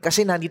pa rin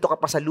kasi nandito ka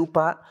pa sa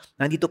lupa,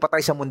 nandito pa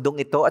tayo sa mundong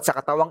ito at sa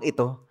katawang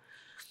ito.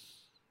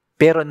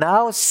 Pero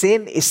now,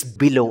 sin is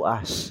below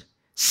us.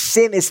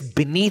 Sin is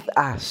beneath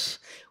us.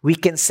 We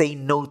can say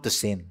no to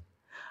sin.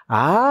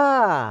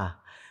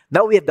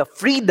 Now we have the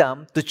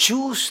freedom to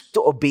choose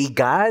to obey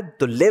God,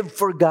 to live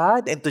for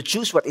God, and to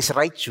choose what is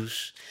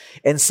righteous,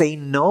 and say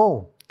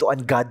no to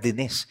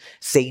ungodliness.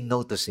 Say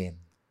no to sin.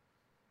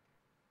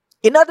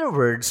 In other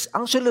words,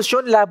 ang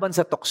solusyon laban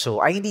sa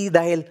tukso ay hindi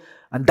dahil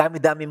ang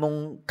dami-dami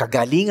mong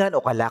kagalingan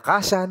o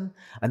kalakasan,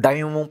 ang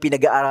dami mong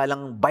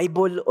pinag-aaralang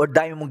Bible o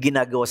dami mong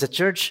ginagawa sa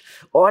church,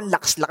 o ang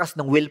lakas-lakas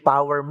ng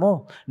willpower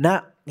mo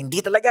na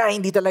hindi talaga.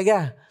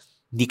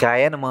 Hindi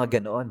kaya ng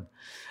mga ganoon.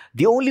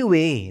 The only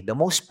way, the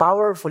most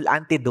powerful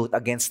antidote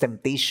against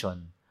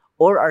temptation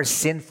or our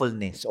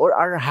sinfulness or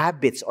our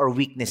habits or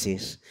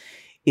weaknesses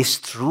is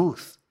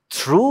truth.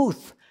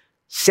 Truth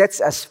sets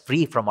us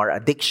free from our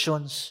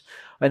addictions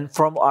and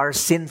from our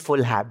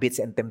sinful habits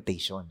and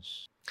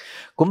temptations.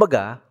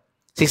 Kumbaga,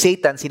 si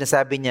Satan,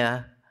 sinasabi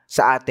niya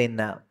sa atin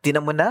na,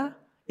 tinan mo na,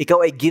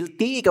 ikaw ay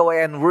guilty, ikaw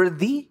ay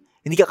unworthy,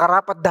 hindi ka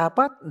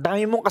karapat-dapat,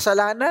 dami mong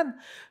kasalanan.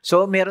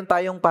 So, meron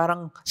tayong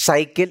parang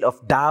cycle of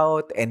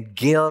doubt and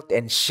guilt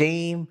and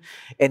shame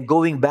and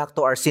going back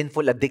to our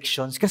sinful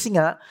addictions. Kasi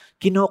nga,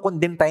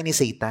 kinokondemn tayo ni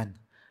Satan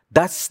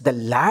That's the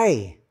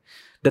lie.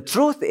 The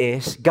truth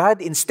is,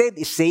 God instead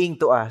is saying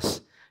to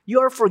us,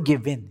 you are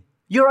forgiven.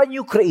 You're a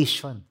new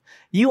creation.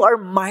 You are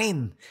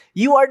mine.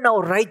 You are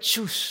now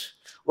righteous.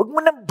 Huwag mo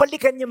nang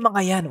balikan yung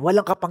mga yan.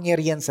 Walang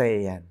kapangyarihan sa'yo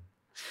yan.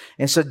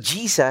 And so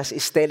Jesus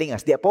is telling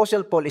us, the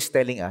Apostle Paul is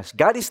telling us,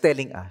 God is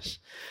telling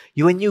us,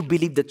 when you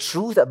believe the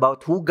truth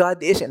about who God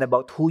is and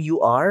about who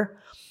you are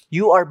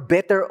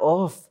better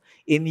off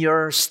in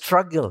your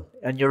struggle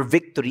and your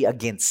victory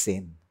against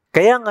sin.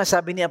 Kaya nga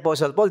sabi ni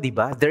Apostle Paul, di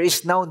ba? There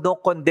is now no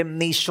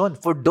condemnation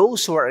for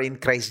those who are in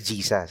Christ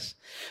Jesus.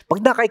 Pag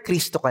na kay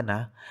Kristo ka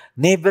na,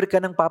 never ka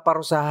nang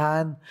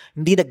paparusahan,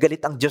 hindi naggalit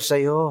ang Diyos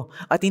sa'yo,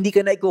 at hindi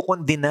ka na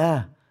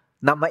ikukondena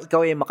na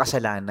ikaw ay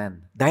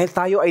makasalanan. Dahil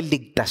tayo ay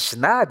ligtas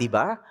na, di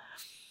ba?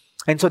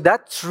 And so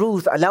that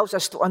truth allows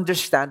us to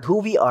understand who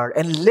we are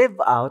and live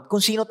out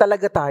kung sino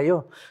talaga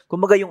tayo.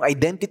 Kumbaga yung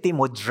identity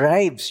mo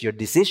drives your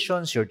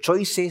decisions, your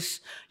choices,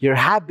 your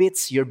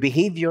habits, your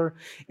behavior,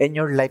 and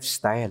your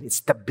lifestyle. It's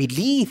the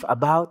belief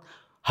about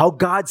how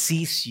God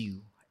sees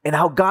you and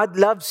how God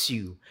loves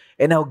you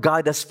and how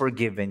God has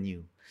forgiven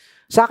you.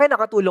 Sa akin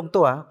nakatulong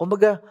to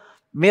Kumbaga,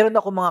 meron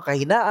ako mga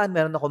kahinaan,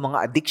 meron ako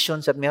mga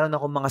addictions, at meron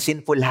ako mga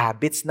sinful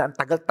habits na ang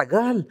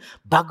tagal-tagal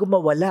bago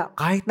mawala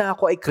kahit na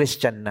ako ay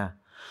Christian na.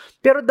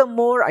 Pero the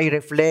more I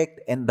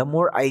reflect and the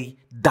more I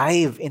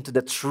dive into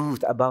the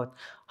truth about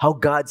how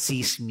God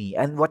sees me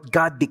and what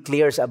God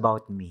declares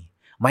about me.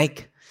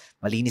 Mike,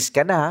 malinis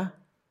ka na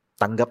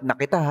Tanggap na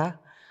kita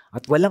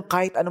At walang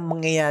kahit anong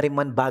mangyayari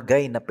man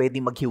bagay na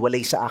pwedeng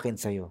maghiwalay sa akin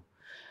sa'yo.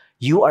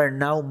 You are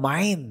now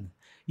mine.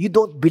 You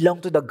don't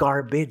belong to the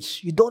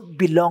garbage. You don't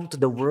belong to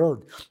the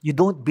world. You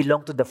don't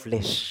belong to the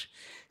flesh.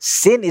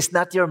 Sin is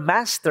not your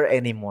master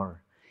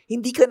anymore.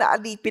 Hindi ka na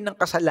alipin ng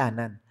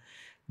kasalanan.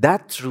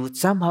 That truth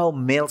somehow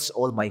melts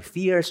all my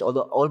fears,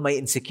 all my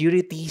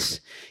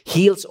insecurities,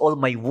 heals all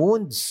my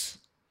wounds,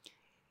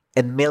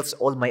 and melts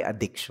all my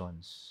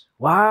addictions.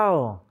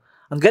 Wow!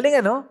 Ang galing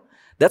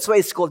That's why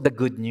it's called the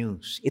good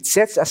news. It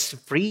sets us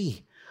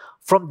free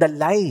from the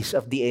lies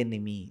of the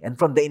enemy and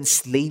from the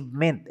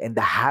enslavement and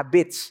the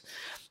habits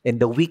and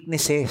the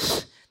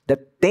weaknesses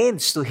that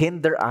tends to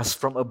hinder us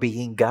from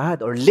obeying God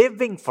or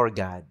living for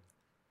God.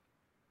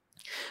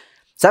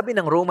 Sabi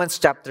ng Romans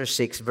chapter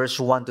 6, verse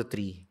 1 to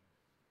 3,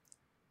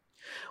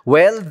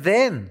 well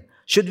then,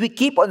 should we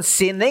keep on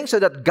sinning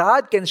so that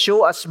God can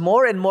show us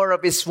more and more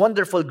of His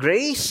wonderful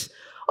grace?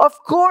 Of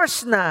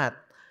course not.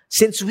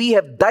 Since we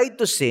have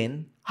died to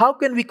sin, how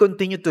can we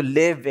continue to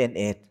live in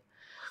it?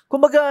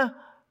 Kumbaga,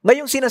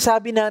 ngayong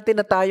sinasabi natin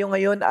na tayo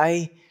ngayon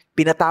ay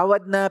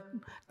pinatawad na,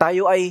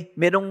 tayo ay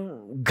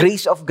merong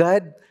grace of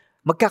God,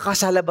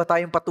 magkakasala ba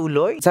tayong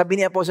patuloy? Sabi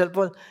ni Apostle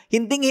Paul,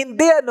 hindi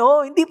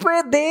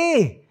pwede.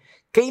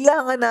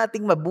 Kailangan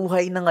nating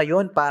mabuhay na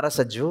ngayon para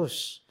sa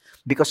Diyos.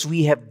 Because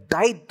we have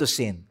died to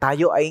sin.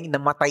 Tayo ay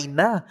namatay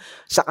na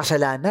sa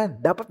kasalanan.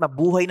 Dapat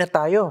mabuhay na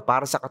tayo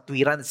para sa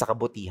katwiran at sa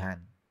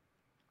kabutihan.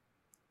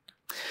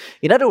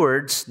 In other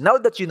words, now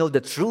that you know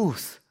the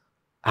truth,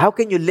 how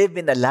can you live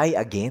in a lie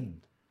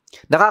again?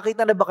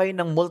 Nakakita na ba kayo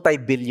ng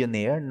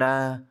multi-billionaire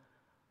na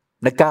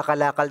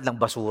nagkakalakal ng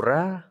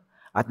basura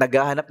at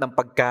naghahanap ng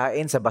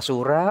pagkain sa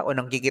basura o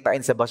ng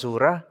kikitain sa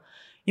basura?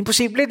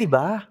 Imposible, di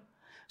ba?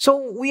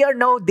 So we are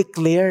now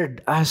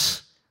declared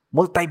as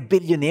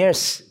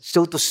multi-billionaires,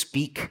 so to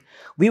speak.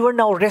 We were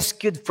now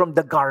rescued from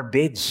the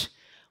garbage.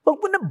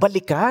 Huwag mo na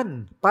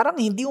balikan. Parang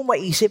hindi mo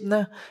maisip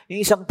na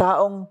yung isang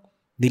taong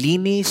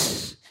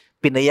nilinis,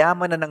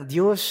 pinayaman na ng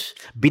Diyos,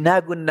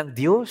 binago na ng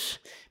Diyos,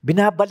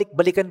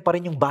 binabalik-balikan pa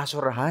rin yung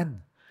basurahan.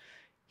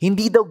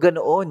 Hindi daw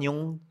ganoon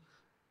yung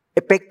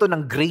epekto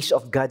ng grace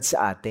of God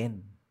sa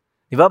atin.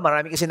 Di ba?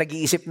 Marami kasi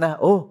nag-iisip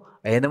na,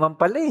 ayan naman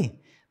pala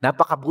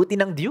napakabuti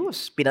ng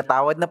Diyos.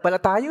 Pinatawad na pala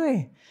tayo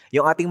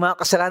Yung ating mga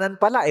kasalanan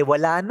pala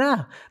wala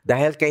na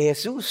dahil kay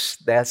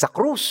Jesus, dahil sa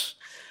krus.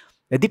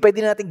 Hindi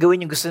pwede natin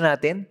gawin yung gusto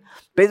natin.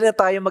 Pwede na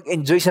tayo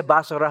mag-enjoy sa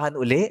basurahan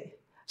uli.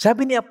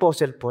 Sabi ni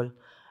Apostle Paul,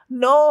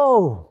 no!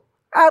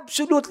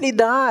 Absolutely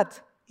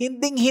not!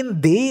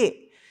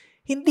 Hinding-hindi.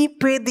 Hindi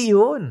pwede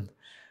yun.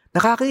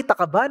 Nakakita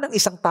ka ba ng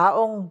isang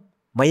taong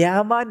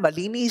mayaman,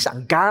 malinis,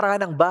 ang gara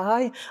ng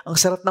bahay, ang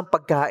sarap ng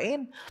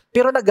pagkain,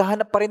 pero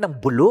naghahanap pa rin ng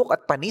bulok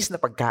at panis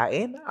na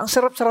pagkain? Ang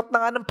sarap-sarap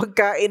na nga ng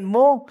pagkain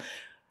mo.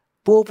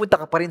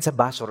 Pupunta ka pa rin sa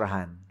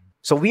basurahan.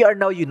 So we are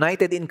now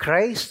united in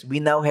Christ.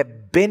 We now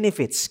have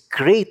benefits,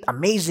 great,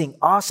 amazing,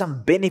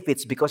 awesome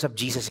benefits because of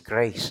Jesus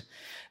Christ.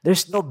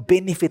 There's no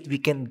benefit we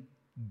can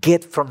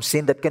get from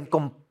sin that can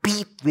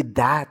compete with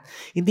that.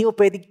 Hindi mo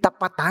pwedeng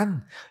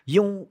tapatan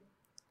yung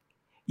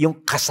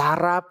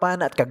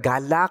kasarapan at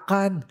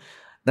kagalakan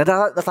na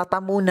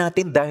natatamo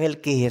natin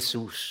dahil kay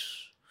Jesus.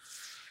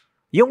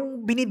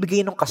 Yung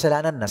binibigay ng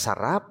kasalanan na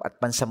sarap at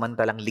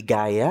pansamantalang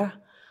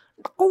ligaya,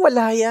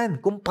 wala yan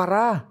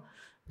kumpara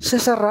sa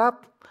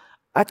sarap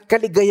at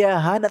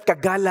kaligayahan at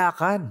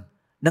kagalakan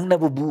ng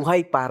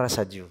nabubuhay para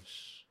sa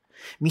Diyos.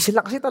 Minsan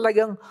lang kasi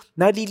talagang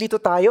nalilito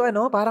tayo,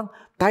 parang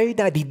tayo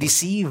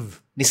na-deceive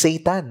ni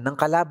Satan ng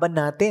kalaban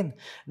natin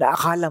na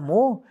akala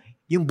mo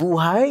yung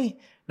buhay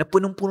na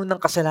punong-puno ng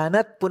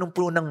kasalanan at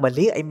punong-puno ng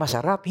mali ay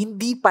masarap.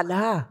 Hindi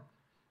pala.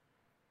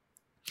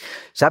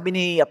 Sabi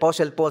ni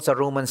Apostle Paul sa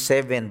Romans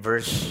 7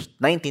 verse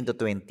 19 to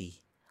 20,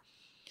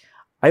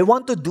 I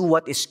want to do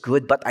what is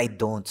good, but I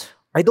don't.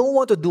 I don't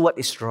want to do what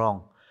is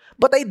wrong,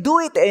 but I do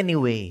it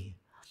anyway.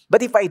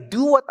 But if I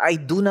do what I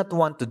do not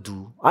want to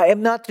do, I am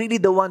not really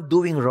the one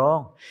doing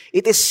wrong.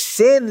 It is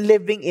sin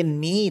living in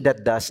me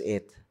that does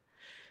it.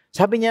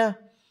 Sabi niya,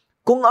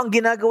 kung ang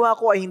ginagawa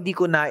ko ay hindi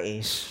ko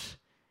nais,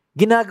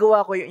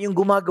 ginagawa ko yung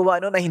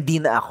gumagawa noon ay hindi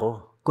na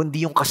ako,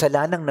 kundi yung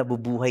kasalanang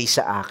nabubuhay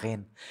sa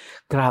akin.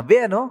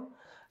 Grabe, ano?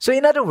 So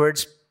in other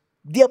words,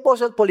 the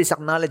Apostle Paul is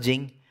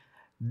acknowledging,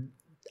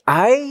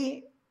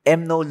 I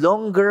am no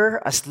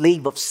longer a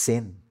slave of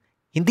sin.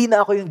 Hindi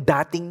na ako yung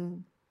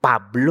dating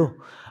Pablo.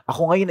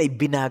 Ako ngayon ay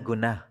binago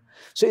na.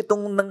 So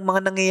itong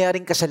mga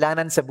nangyayaring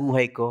kasalanan sa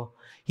buhay ko,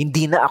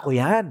 hindi na ako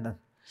yan.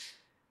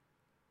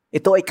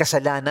 Ito ay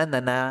kasalanan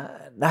na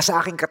nasa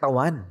aking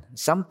katawan.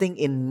 Something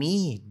in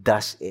me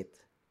does it.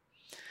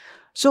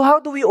 So how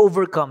do we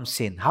overcome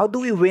sin? How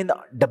do we win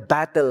the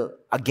battle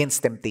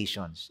against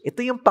temptations?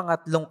 Ito yung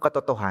pangatlong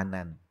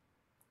katotohanan.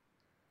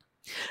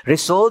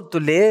 Resolve to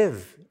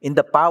live in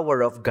the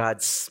power of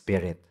God's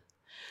Spirit.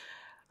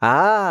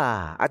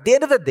 At the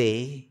end of the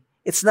day,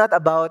 it's not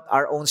about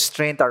our own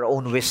strength, our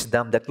own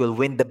wisdom that will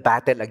win the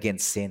battle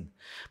against sin.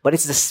 But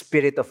it's the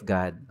Spirit of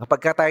God.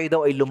 Kapag tayo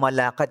daw ay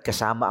lumalakad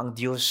kasama ang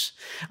Diyos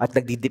at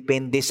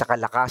nagdidepende sa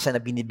kalakasan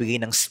na binibigay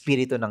ng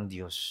Espiritu ng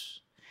Diyos.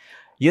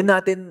 Yun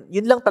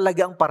lang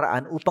talaga ang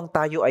paraan upang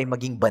tayo ay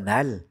maging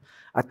banal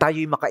at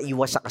tayo ay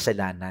makaiwas sa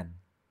kasalanan.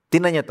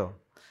 Tingnan niyo to.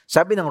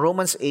 Sabi ng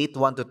Romans 8,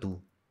 1-2.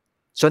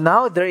 So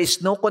now there is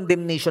no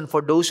condemnation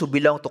for those who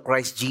belong to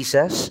Christ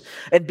Jesus.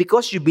 And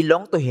because you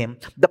belong to Him,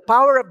 the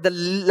power of the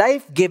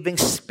life-giving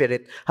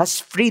Spirit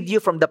has freed you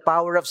from the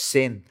power of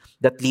sin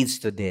that leads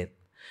to death.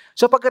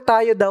 So pagka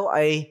tayo daw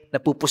ay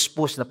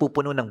napupuspos,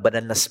 napupuno ng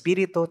banal na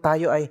Espiritu,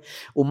 tayo ay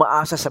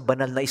umaasa sa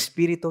banal na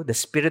Espiritu, the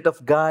Spirit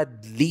of God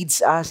leads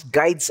us,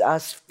 guides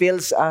us,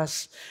 fills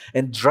us,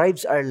 and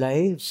drives our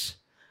lives.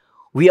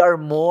 We are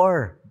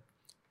more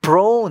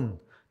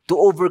prone to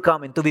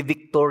overcome and to be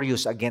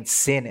victorious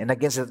against sin and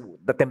against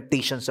the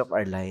temptations of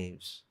our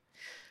lives.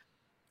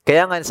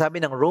 Kaya nga sabi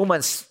ng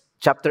Romans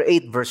chapter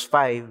 8 verse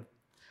 5,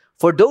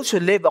 for those who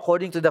live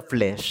according to the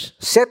flesh,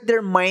 set their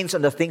minds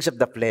on the things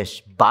of the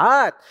flesh.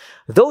 But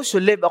those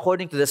who live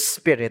according to the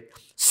Spirit,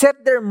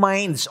 set their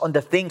minds on the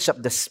things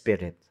of the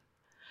Spirit.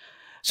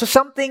 So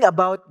something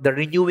about the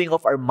renewing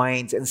of our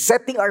minds and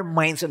setting our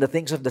minds on the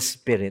things of the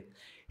Spirit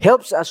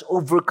helps us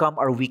overcome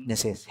our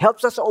weaknesses,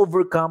 helps us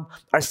overcome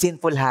our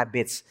sinful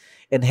habits,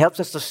 and helps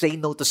us to say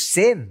no to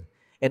sin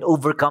and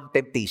overcome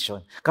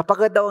temptation.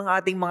 Kapag daw ang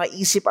ating mga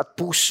isip at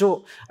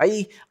puso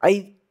ay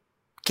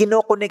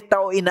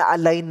kinokonekta o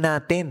ina-align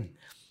natin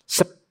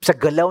sa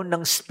galaw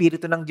ng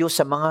Espiritu ng Diyos,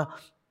 sa mga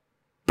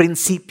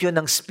prinsipyo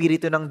ng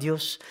Espiritu ng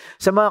Diyos,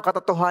 sa mga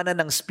katotohanan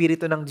ng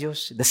Espiritu ng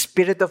Diyos, the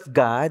Spirit of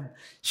God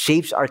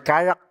shapes our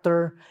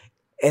character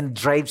and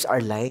drives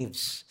our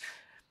lives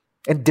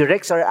and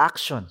directs our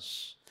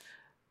actions.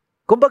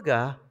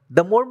 Kumbaga,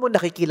 the more mo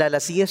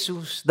nakikilala si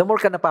Jesus, the more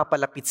ka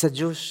napapalapit sa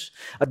Diyos,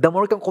 at the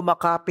more kang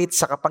kumakapit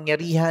sa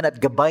kapangyarihan at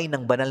gabay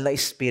ng banal na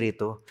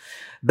Espiritu,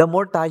 the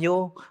more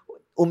tayo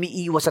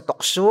umiiwas sa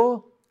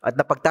tukso at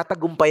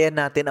napagtatagumpayan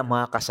natin ang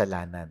mga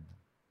kasalanan.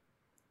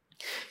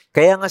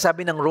 Kaya nga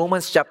sabi ng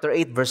Romans chapter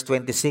 8 verse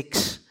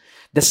 26,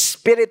 the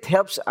Spirit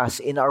helps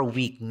us in our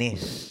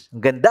weakness.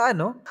 Ang ganda,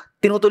 no?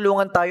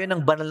 Tinutulungan tayo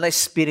ng banal na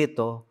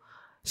Espiritu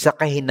sa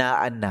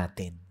kahinaan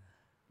natin.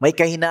 May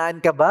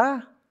kahinaan ka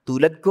ba?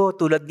 Tulad ko,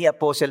 tulad ni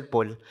Apostle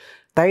Paul,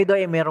 tayo daw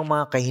ay merong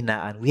mga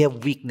kahinaan. We have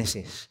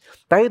weaknesses.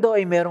 Tayo daw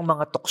ay merong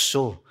mga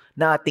tukso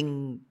na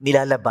ating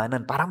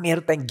nilalabanan. Parang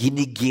meron tayong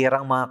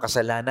ginigirang mga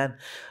kasalanan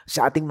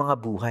sa ating mga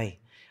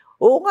buhay.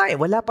 Oo nga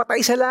wala pa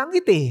tayo sa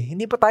langit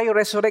Hindi pa tayo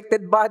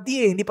resurrected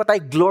body Hindi pa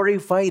tayo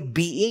glorified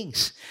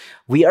beings.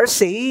 We are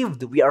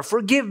saved. We are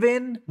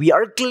forgiven. We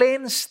are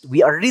cleansed.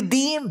 We are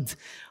redeemed.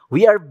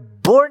 We are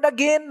born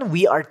again.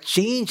 We are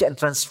changed and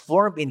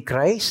transformed in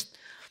Christ.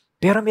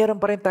 Pero meron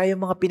pa rin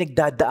tayong mga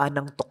pinagdadaan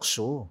ng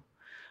tukso.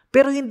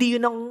 Pero hindi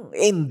yun ang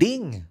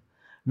ending.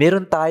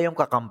 Meron tayong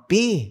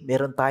kakampi.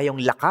 Meron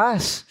tayong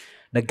lakas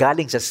na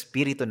galing sa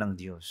Espiritu ng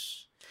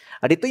Diyos.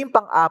 At ito yung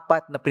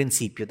pang-apat na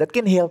prinsipyo that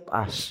can help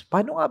us.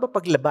 Paano nga ba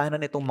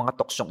paglabanan itong mga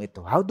tuksong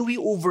ito? How do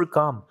we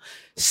overcome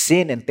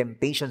sin and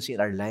temptations in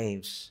our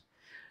lives?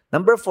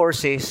 Number 4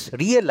 says,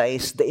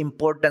 realize the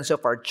importance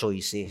of our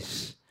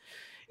choices.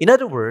 In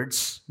other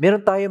words,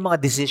 meron tayong mga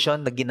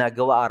decision na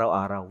ginagawa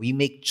araw-araw. We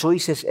make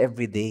choices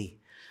every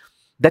day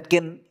that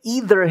can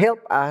either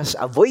help us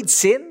avoid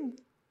sin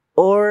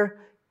or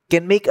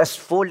can make us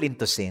fall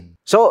into sin.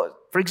 So,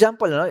 for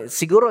example,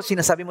 siguro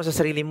sinasabi mo sa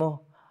sarili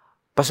mo,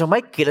 Pastor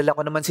Mike, kilala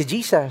ko naman si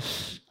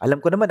Jesus.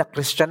 Alam ko naman na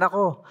Christian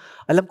ako.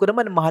 Alam ko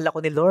naman na mahal ako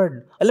ni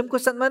Lord. Alam ko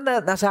naman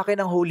na nasa akin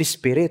ang Holy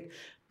Spirit.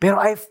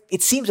 Pero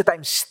it seems that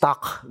I'm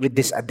stuck with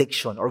this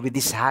addiction or with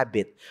this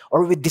habit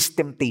or with this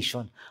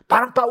temptation.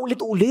 Parang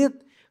paulit-ulit.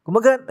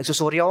 Kumaga,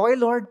 nagsusuri ako kay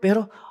Lord,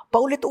 pero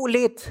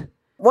paulit-ulit.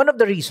 one of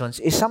the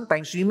reasons is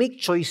sometimes we make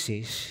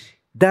choices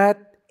that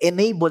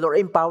enable or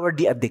empower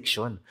the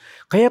addiction.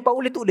 Kaya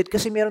paulit-ulit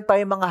kasi meron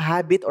tayong mga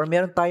habit or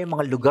meron tayong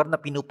mga lugar na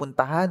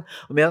pinupuntahan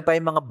o meron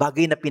tayong mga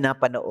bagay na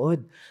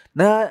pinapanood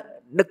na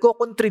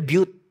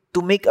nagko-contribute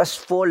to make us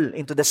fall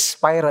into the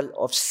spiral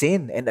of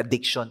sin and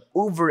addiction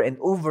over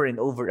and over and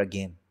over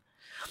again.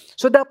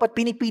 So dapat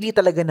pinipili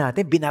talaga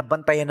natin,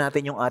 binabantayan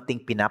natin yung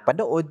ating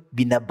pinapanood,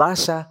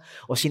 binabasa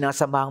o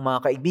sinasamahang mga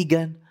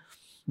kaibigan,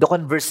 the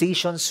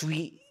conversations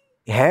we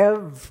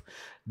have,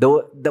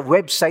 the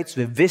websites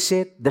we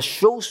visit, the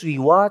shows we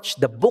watch,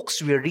 the books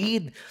we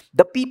read,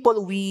 the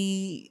people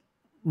we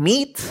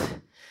meet,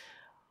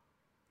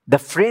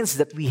 the friends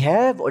that we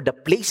have, or the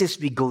places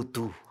we go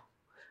to.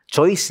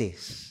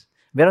 Choices.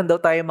 Meron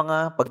daw tayo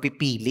mga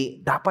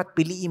pagpipili. Dapat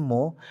piliin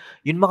mo,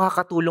 yun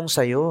makakatulong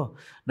sa'yo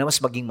na mas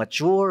maging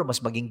mature,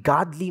 mas maging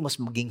godly, mas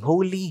maging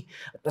holy,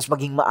 at mas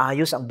maging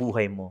maayos ang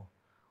buhay mo.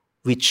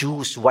 We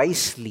choose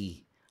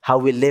wisely how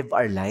we live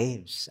our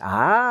lives.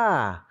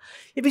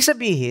 Ibig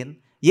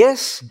sabihin,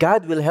 yes,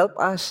 God will help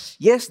us.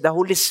 Yes, the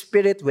Holy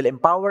Spirit will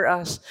empower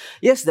us.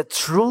 Yes, the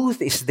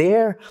truth is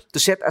there to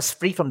set us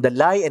free from the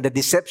lie and the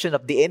deception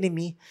of the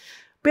enemy.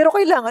 Pero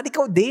kailangan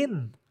ikaw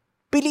din.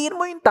 Piliin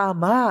mo yung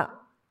tama.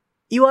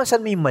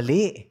 Iwasan mo yung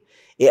mali.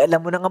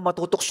 Alam mo na nga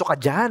matutokso ka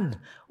dyan.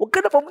 Huwag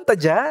ka na pumunta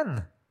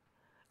dyan.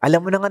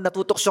 Alam mo na nga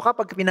natutokso ka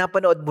pag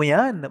pinapanood mo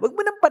yan. Huwag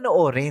mo nang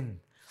panoorin.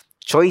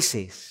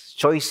 Choices,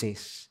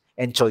 choices,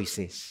 and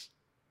choices.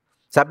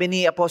 Sabi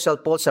ni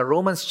Apostle Paul sa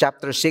Romans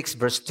chapter 6,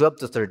 verse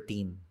 12 to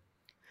 13.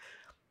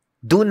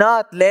 Do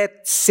not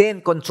let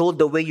sin control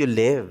the way you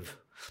live.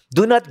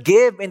 Do not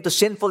give into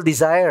sinful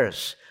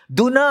desires.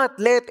 Do not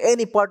let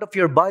any part of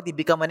your body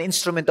become an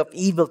instrument of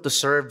evil to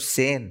serve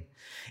sin.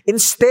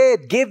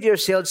 Instead, give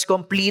yourselves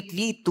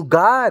completely to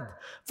God.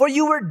 For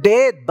you were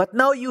dead, but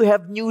now you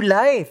have new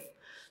life.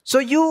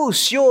 So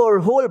use your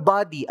whole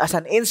body as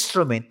an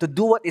instrument to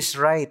do what is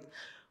right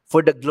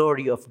for the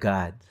glory of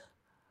God.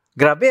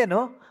 Grabe,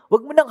 no?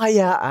 Huwag mo nang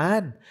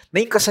hayaan na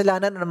yung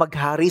kasalanan na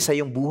maghari sa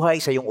iyong buhay,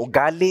 sa iyong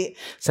ugali,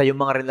 sa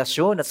iyong mga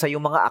relasyon, at sa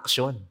iyong mga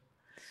aksyon.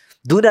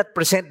 Do not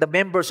present the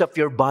members of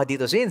your body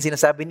to sin.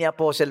 Sinasabi ni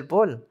Apostle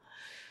Paul.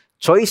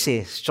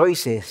 Choices,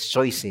 choices,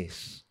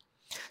 choices.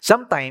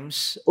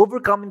 Sometimes,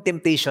 overcoming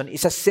temptation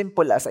is as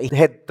simple as a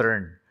head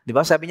turn. Di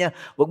ba? Sabi niya,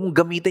 huwag mong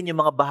gamitin yung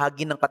mga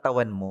bahagi ng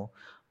katawan mo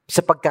sa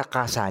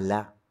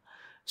pagkakasala.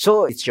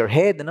 So, it's your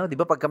head, ano? Di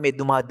ba? Pagka may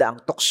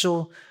dumadaang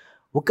tukso,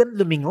 huwag kang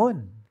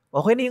lumingon.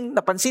 Okay na yung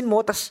napansin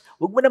mo, tas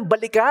huwag mo nang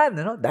balikan,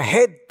 ano? The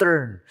head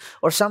turn.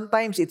 Or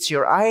sometimes, it's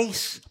your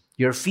eyes,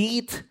 your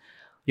feet,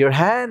 your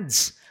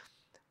hands.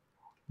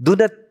 Do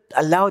not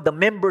allow the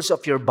members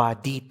of your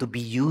body to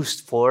be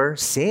used for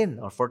sin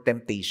or for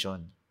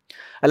temptation.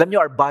 Alam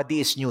niyo, our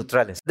body is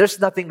neutral. There's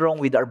nothing wrong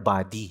with our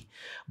body.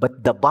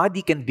 But the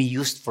body can be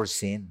used for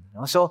sin.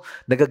 So,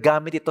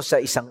 nagagamit ito sa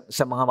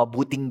mga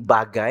mabuting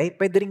bagay,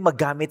 pwede rin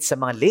magamit sa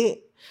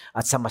mali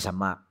at sa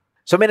masama.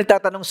 So, may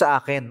nagtatanong sa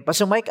akin,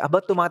 Pastor Mike,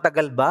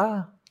 tumatagal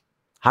ba?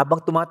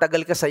 Habang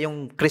tumatagal ka sa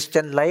iyong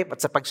Christian life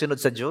at sa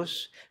pagsunod sa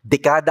Diyos,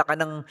 dekada ka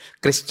ng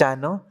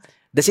Kristiyano,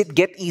 does it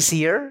get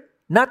easier?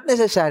 Not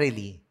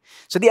necessarily.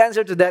 So, the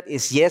answer to that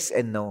is yes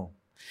and no.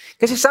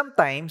 Kasi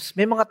sometimes,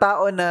 may mga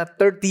tao na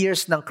 30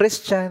 years ng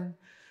Christian,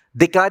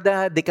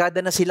 dekada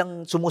na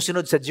silang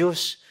sumusunod sa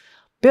Diyos,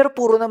 pero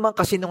puro naman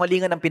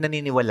kasinungalingan ang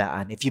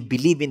pinaniniwalaan. If you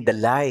believe in the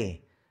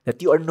lie,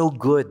 that you are no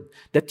good,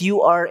 that you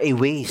are a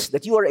waste,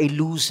 that you are a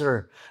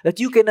loser,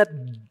 that you cannot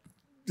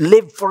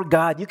live for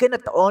God, you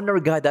cannot honor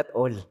God at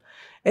all.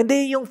 And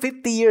then yung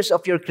 50 years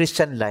of your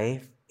Christian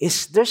life,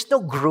 there's no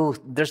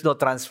growth, there's no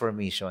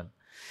transformation.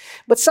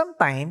 But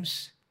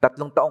sometimes,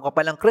 3 taong ka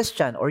palang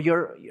Christian or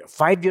you're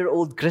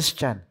 5-year-old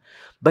Christian,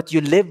 but you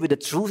live with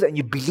the truth and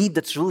you believe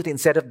the truth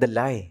instead of the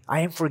lie.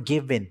 I am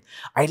forgiven.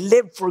 I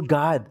live for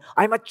God.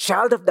 I'm a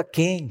child of the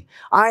King.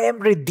 I am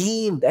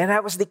redeemed and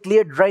I was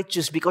declared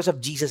righteous because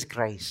of Jesus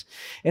Christ.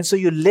 And so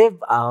you live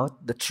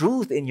out the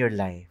truth in your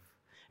life.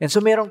 And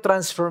so merong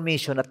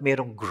transformation at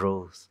merong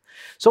growth.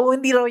 So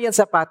hindi raw yan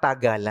sa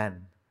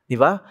patagalan. Di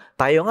ba?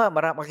 Tayo nga,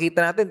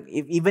 makikita natin,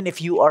 even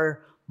if you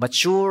are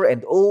mature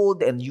and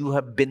old and you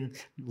have been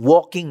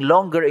walking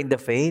longer in the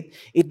faith,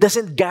 it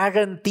doesn't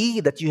guarantee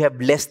that you have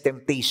less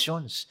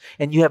temptations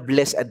and you have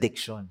less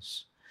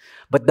addictions.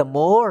 But the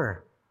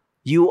more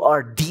you are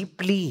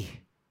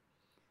deeply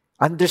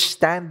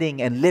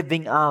understanding and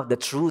living out the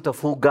truth of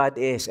who God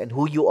is and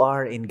who you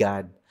are in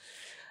God,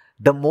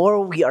 the more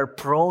we are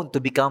prone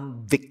to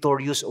become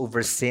victorious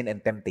over sin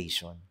and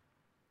temptation.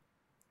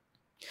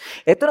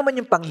 Ito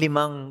naman yung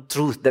panglimang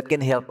truth that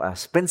can help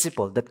us,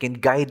 principle that can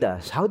guide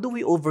us. How do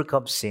we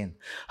overcome sin?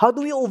 How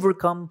do we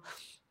overcome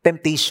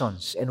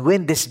temptations and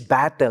win this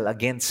battle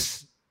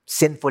against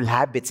sinful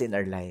habits in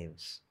our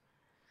lives?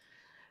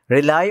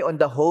 Rely on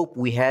the hope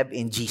we have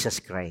in Jesus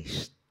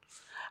Christ.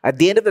 At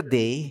the end of the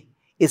day,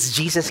 it's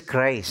Jesus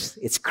Christ.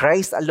 It's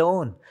Christ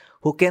alone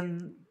who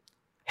can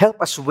help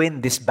us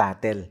win this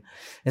battle.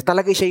 Na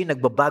talaga siya yung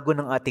nagbabago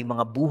ng ating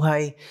mga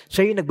buhay,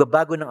 siya yung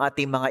nagbabago ng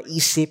ating mga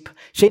isip,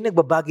 siya yung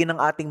nagbabago ng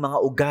ating mga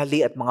ugali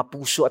at mga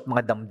puso at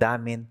mga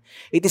damdamin.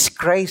 It is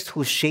Christ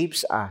who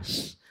shapes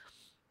us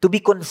to be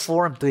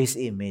conformed to His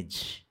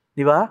image.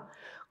 Di ba?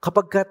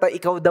 Kapag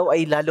ikaw daw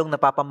ay lalong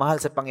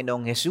napapamahal sa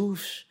Panginoong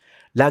Jesus,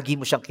 lagi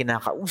mo siyang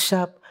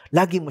kinakausap,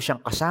 lagi mo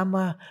siyang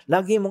kasama,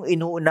 lagi mong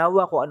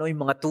inuunawa kung ano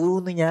yung mga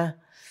turo niya,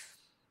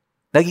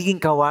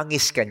 nagiging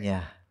kawangis ka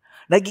niya.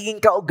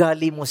 Nagiging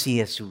kaugali mo si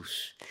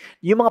Jesus.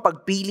 Yung mga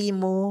pagpili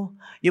mo,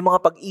 yung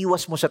mga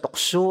pag-iwas mo sa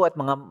tukso at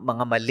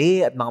mga mali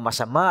at mga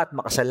masama at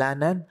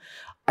makasalanan,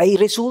 ay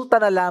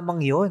resulta na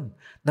lamang yon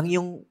ng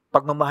iyong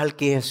pagmamahal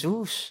kay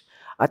Jesus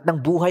at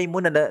ng buhay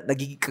mo na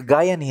nagiging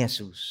kagaya ni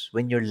Jesus.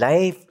 When your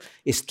life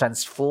is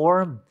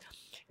transformed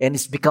and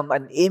it's become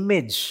an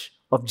image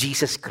of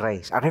Jesus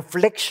Christ, a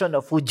reflection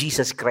of who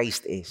Jesus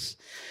Christ is,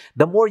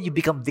 the more you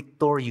become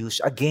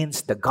victorious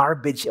against the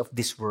garbage of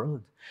this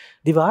world.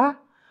 Di ba?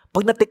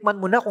 Pag natikman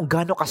mo na kung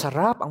gaano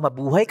kasarap ang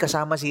mabuhay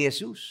kasama si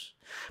Jesus.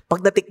 Pag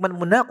natikman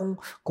mo na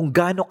kung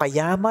gaano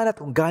kayaman at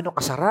kung gaano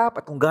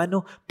kasarap at kung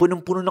gaano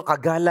punong-puno ng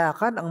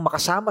kagalakan ang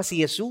makasama si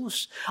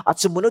Jesus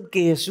at sumunod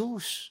kay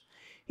Jesus,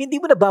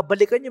 hindi mo na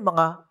babalikan yung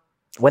mga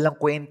walang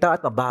kwenta at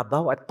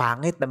mababaw at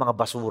pangit na mga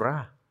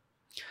basura.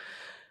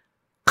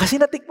 Kasi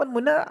natikman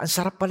mo na, ang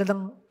sarap pala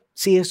ng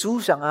si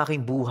Jesus ang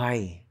aking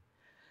buhay.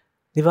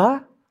 Di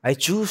ba? I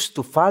choose to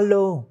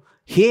follow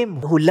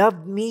Him who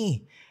loved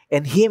me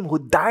and Him who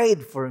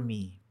died for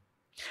me.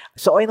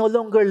 So I no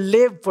longer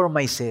live for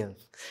myself,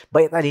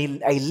 but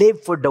I live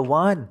for the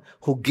one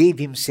who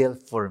gave Himself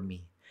for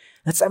me.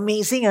 That's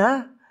amazing,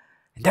 huh?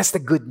 And that's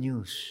the good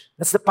news.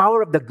 That's the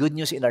power of the good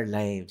news in our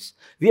lives.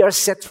 We are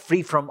set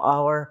free from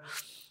our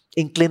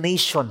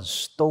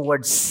inclinations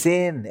towards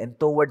sin and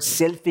towards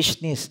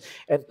selfishness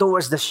and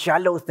towards the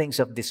shallow things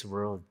of this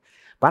world.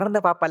 Parang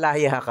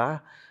napapalaya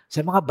ka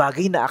sa mga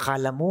bagay na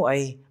akala mo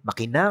ay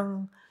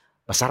makinang,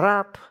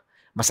 masarap,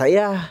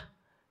 masaya,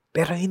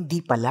 pero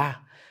hindi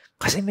pala.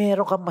 Kasi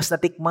meron kang mas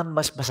natikman,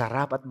 mas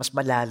masarap at mas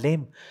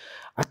malalim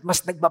at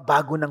mas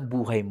nagbabago ng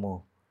buhay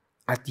mo.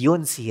 At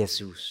yun si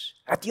Jesus.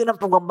 At yun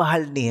ang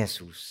pagmamahal ni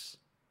Jesus.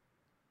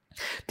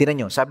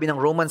 Tingnan nyo, sabi ng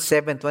Romans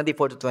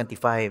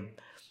 7:24-25,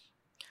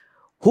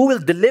 who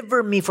will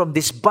deliver me from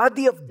this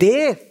body of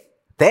death?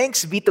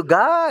 Thanks be to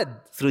God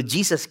through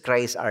Jesus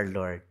Christ our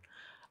Lord.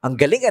 Ang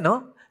galing,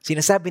 ano?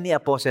 Sinasabi ni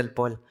Apostle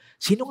Paul,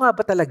 sino nga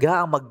ba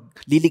talaga ang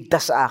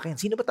magliligtas sa akin?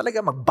 Sino ba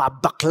talaga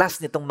magbabaklas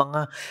nitong mga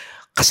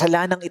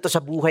kasalanang ito sa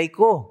buhay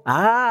ko?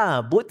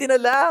 Buti na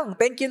lang.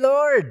 Thank you,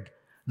 Lord.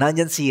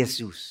 Nandyan si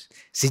Jesus,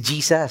 si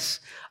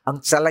Jesus,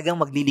 ang talagang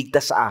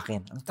magliligtas sa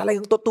akin, ang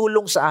talagang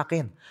tutulong sa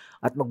akin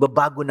at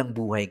magbabago ng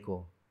buhay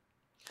ko.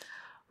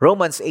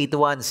 Romans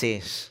 8:1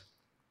 says,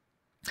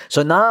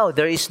 so now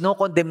there is no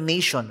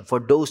condemnation for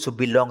those who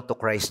belong to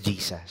Christ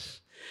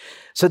Jesus.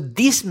 So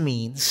this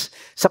means,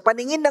 sa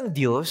paningin ng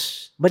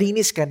Diyos,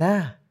 malinis ka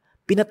na,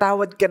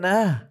 pinatawad ka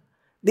na,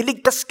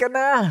 niligtas ka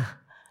na,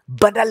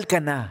 banal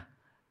ka na,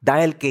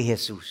 dahil kay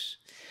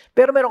Jesus.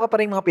 Pero meron ka pa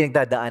rin mga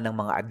pinagdadaan ng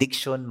mga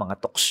addiction, mga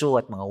tukso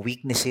at mga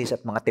weaknesses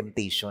at mga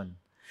temptation.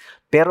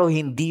 Pero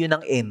hindi yun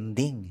ang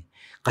ending.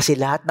 Kasi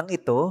lahat ng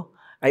ito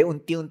ay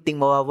unti-unting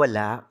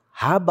mawawala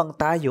habang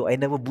tayo ay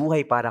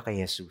nabubuhay para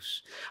kay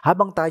Jesus.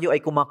 Habang tayo ay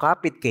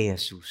kumakapit kay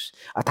Jesus.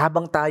 At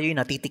habang tayo ay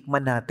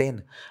natitikman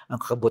natin ang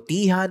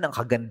kabutihan, ang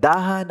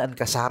kagandahan, ang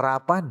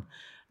kasarapan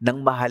ng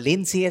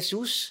mahalin si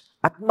Jesus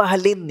at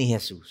mahalin ni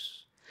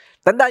Jesus.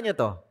 Tandaan nyo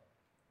to.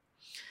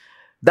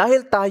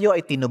 Dahil tayo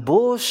ay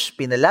tinubos,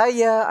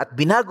 pinalaya at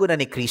binago na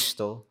ni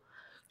Kristo,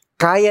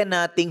 kaya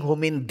nating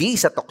humindi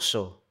sa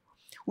tukso.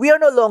 We are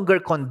no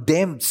longer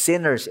condemned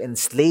sinners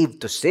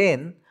enslaved to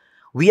sin.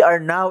 We are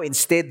now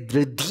instead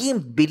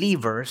redeemed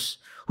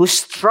believers who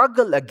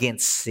struggle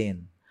against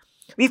sin.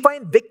 We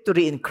find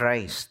victory in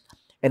Christ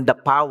and the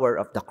power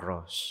of the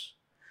cross.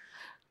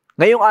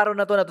 Ngayong araw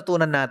na ito,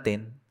 natutunan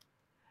natin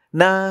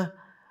na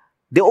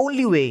the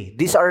only way,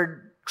 these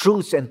are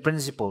truths and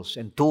principles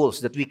and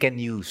tools that we can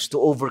use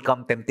to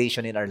overcome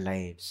temptation in our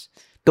lives,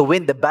 to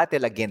win the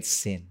battle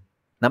against sin.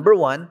 Number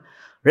 1,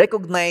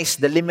 recognize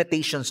the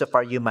limitations of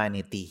our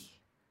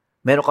humanity.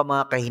 Meron ka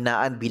mga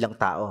kahinaan bilang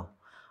tao.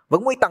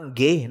 Huwag mo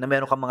itanggi na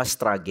meron ka mga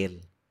struggle.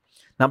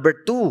 Number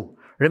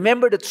 2,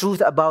 remember the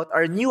truth about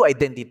our new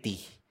identity.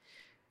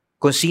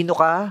 Kung sino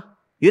ka,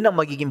 yun ang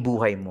magiging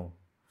buhay mo.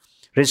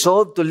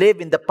 Resolve to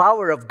live in the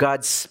power of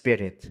God's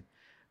Spirit.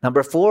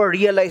 Number 4,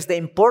 realize the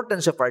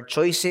importance of our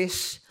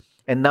choices.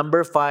 And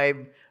number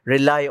 5,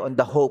 rely on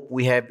the hope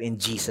we have in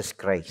Jesus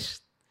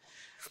Christ.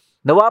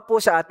 Nawa po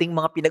sa ating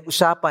mga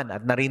pinag-usapan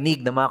at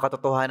narinig na mga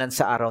katotohanan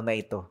sa araw na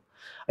ito,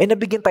 ay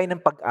nabigyan tayo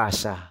ng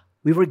pag-asa.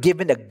 We were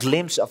given a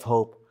glimpse of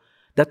hope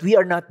that we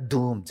are not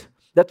doomed,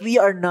 that we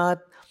are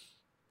not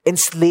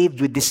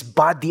enslaved with this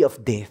body of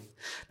death,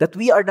 that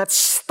we are not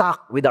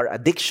stuck with our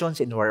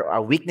addictions and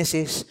our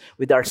weaknesses,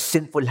 with our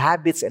sinful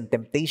habits and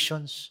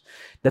temptations,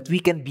 that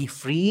we can be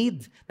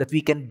freed, that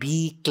we can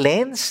be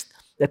cleansed,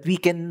 that we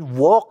can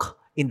walk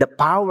in the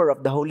power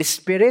of the Holy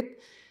Spirit,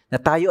 na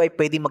tayo ay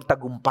pwede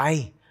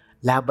magtagumpay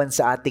laban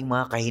sa ating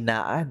mga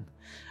kahinaan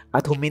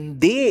at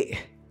humindi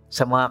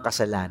sa mga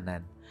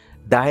kasalanan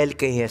dahil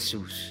kay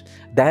Jesus,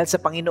 dahil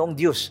sa Panginoong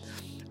Diyos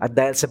at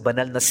dahil sa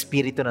banal na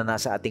Espiritu na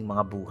nasa ating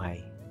mga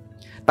buhay.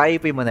 Tayo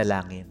po'y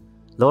manalangin.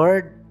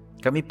 Lord,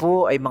 kami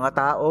po ay mga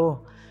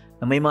tao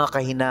na may mga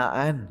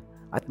kahinaan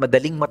at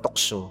madaling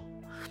matukso.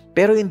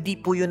 Pero hindi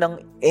po yun ang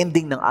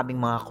ending ng aming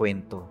mga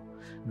kwento.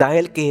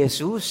 Dahil kay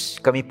Jesus,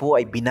 kami po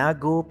ay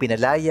binago,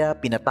 pinalaya,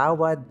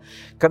 pinatawad.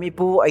 Kami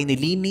po ay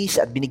nilinis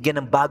at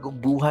binigyan ng bagong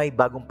buhay,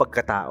 bagong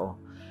pagkatao.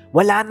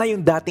 Wala na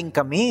yung dating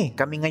kami.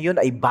 Kami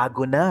ngayon ay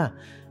bago na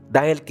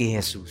dahil kay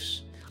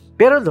Jesus.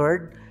 Pero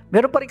Lord,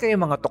 meron pa rin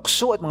kayong mga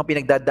tukso at mga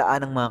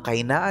pinagdadaan ng mga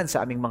kahinaan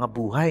sa aming mga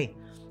buhay.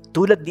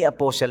 Tulad ni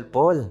Apostle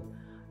Paul,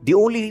 the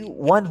only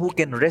one who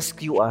can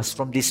rescue us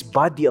from this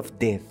body of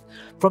death,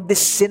 from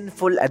these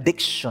sinful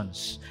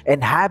addictions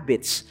and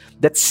habits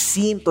that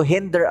seem to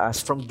hinder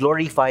us from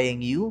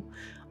glorifying you,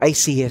 ay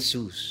si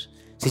Jesus.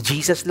 Si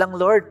Jesus lang,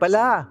 Lord,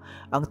 pala,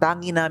 ang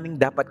tangi naming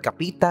dapat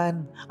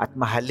kapitan at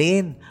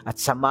mahalin at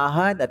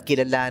samahan at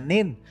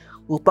kilalanin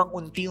upang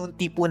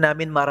unti-unti po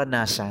namin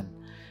maranasan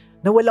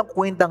na walang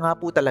kwenta nga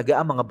po talaga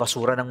ang mga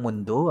basura ng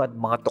mundo at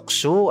mga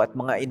tukso at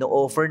mga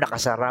ino-offer na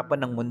kasarapan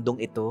ng mundong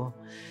ito.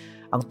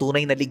 Ang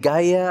tunay na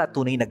ligaya at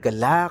tunay na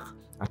galak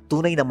at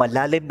tunay na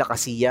malalim na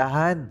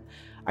kasiyahan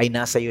ay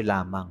nasa iyo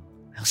lamang.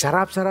 Ang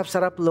sarap,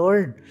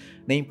 Lord,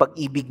 na yung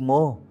pag-ibig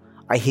mo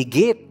ay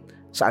higit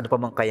sa ano pa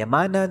mang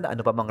kayamanan,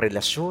 ano pa mang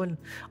relasyon,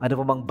 ano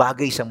pa mang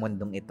bagay sa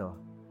mundong ito.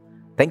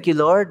 Thank you,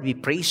 Lord. We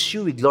praise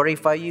you, we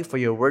glorify you for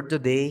your word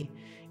today.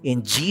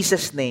 In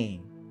Jesus'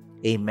 name,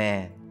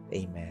 amen.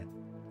 Amen.